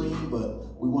stream,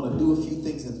 but we want to do a few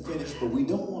things and finish, but we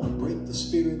don't want to break the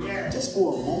spirit. Just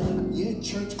for a moment, you're in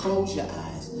church, close your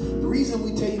eyes. The reason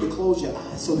we tell you to close your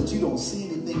eyes so that you don't see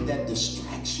anything that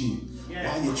distracts you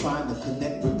while you're trying to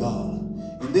connect with God.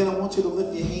 And then I want you to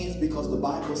lift your hands because the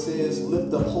Bible says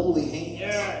lift up holy hands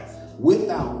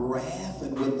without wrath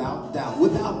and without doubt.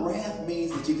 Without wrath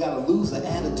means that you got to lose an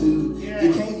attitude.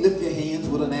 You can't lift your hands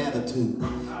with an attitude.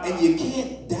 And you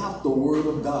can't doubt the word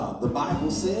of God. The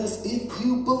Bible says if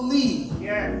you believe,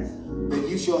 then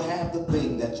you shall have the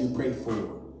thing that you pray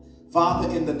for. Father,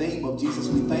 in the name of Jesus,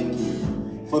 we thank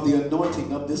you for the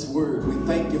anointing of this word. We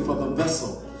thank you for the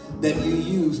vessel that you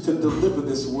use to deliver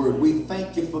this word. We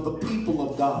thank you for the people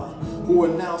of God who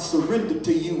are now surrendered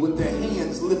to you with their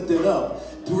hands lifted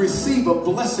up to receive a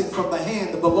blessing from the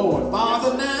hand of the Lord.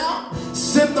 Father, now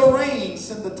send the rain,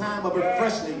 send the time of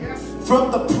refreshing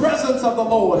from the presence of the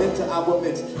Lord into our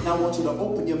midst. Now I want you to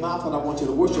open your mouth and I want you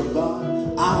to worship God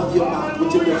out of your mouth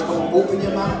with your lips. Come on, open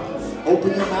your mouth.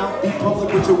 Open your mouth. Be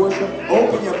public with your worship.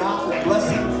 Open your mouth and bless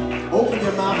him. Open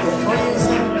your mouth and praise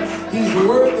him. He's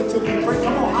worthy to be praised.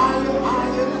 Come on, higher,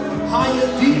 higher,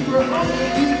 higher, deeper,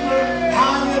 higher, deeper,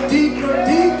 higher, deeper,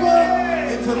 deeper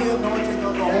into the anointing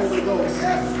of the Holy Ghost.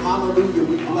 Hallelujah.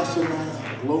 We bless you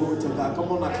now. Glory to God.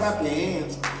 Come on now, clap your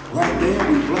hands right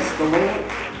there. We bless the Lord.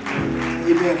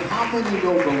 Amen. How many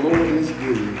know the Lord is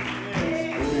good?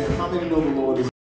 Amen. How many know the Lord is good?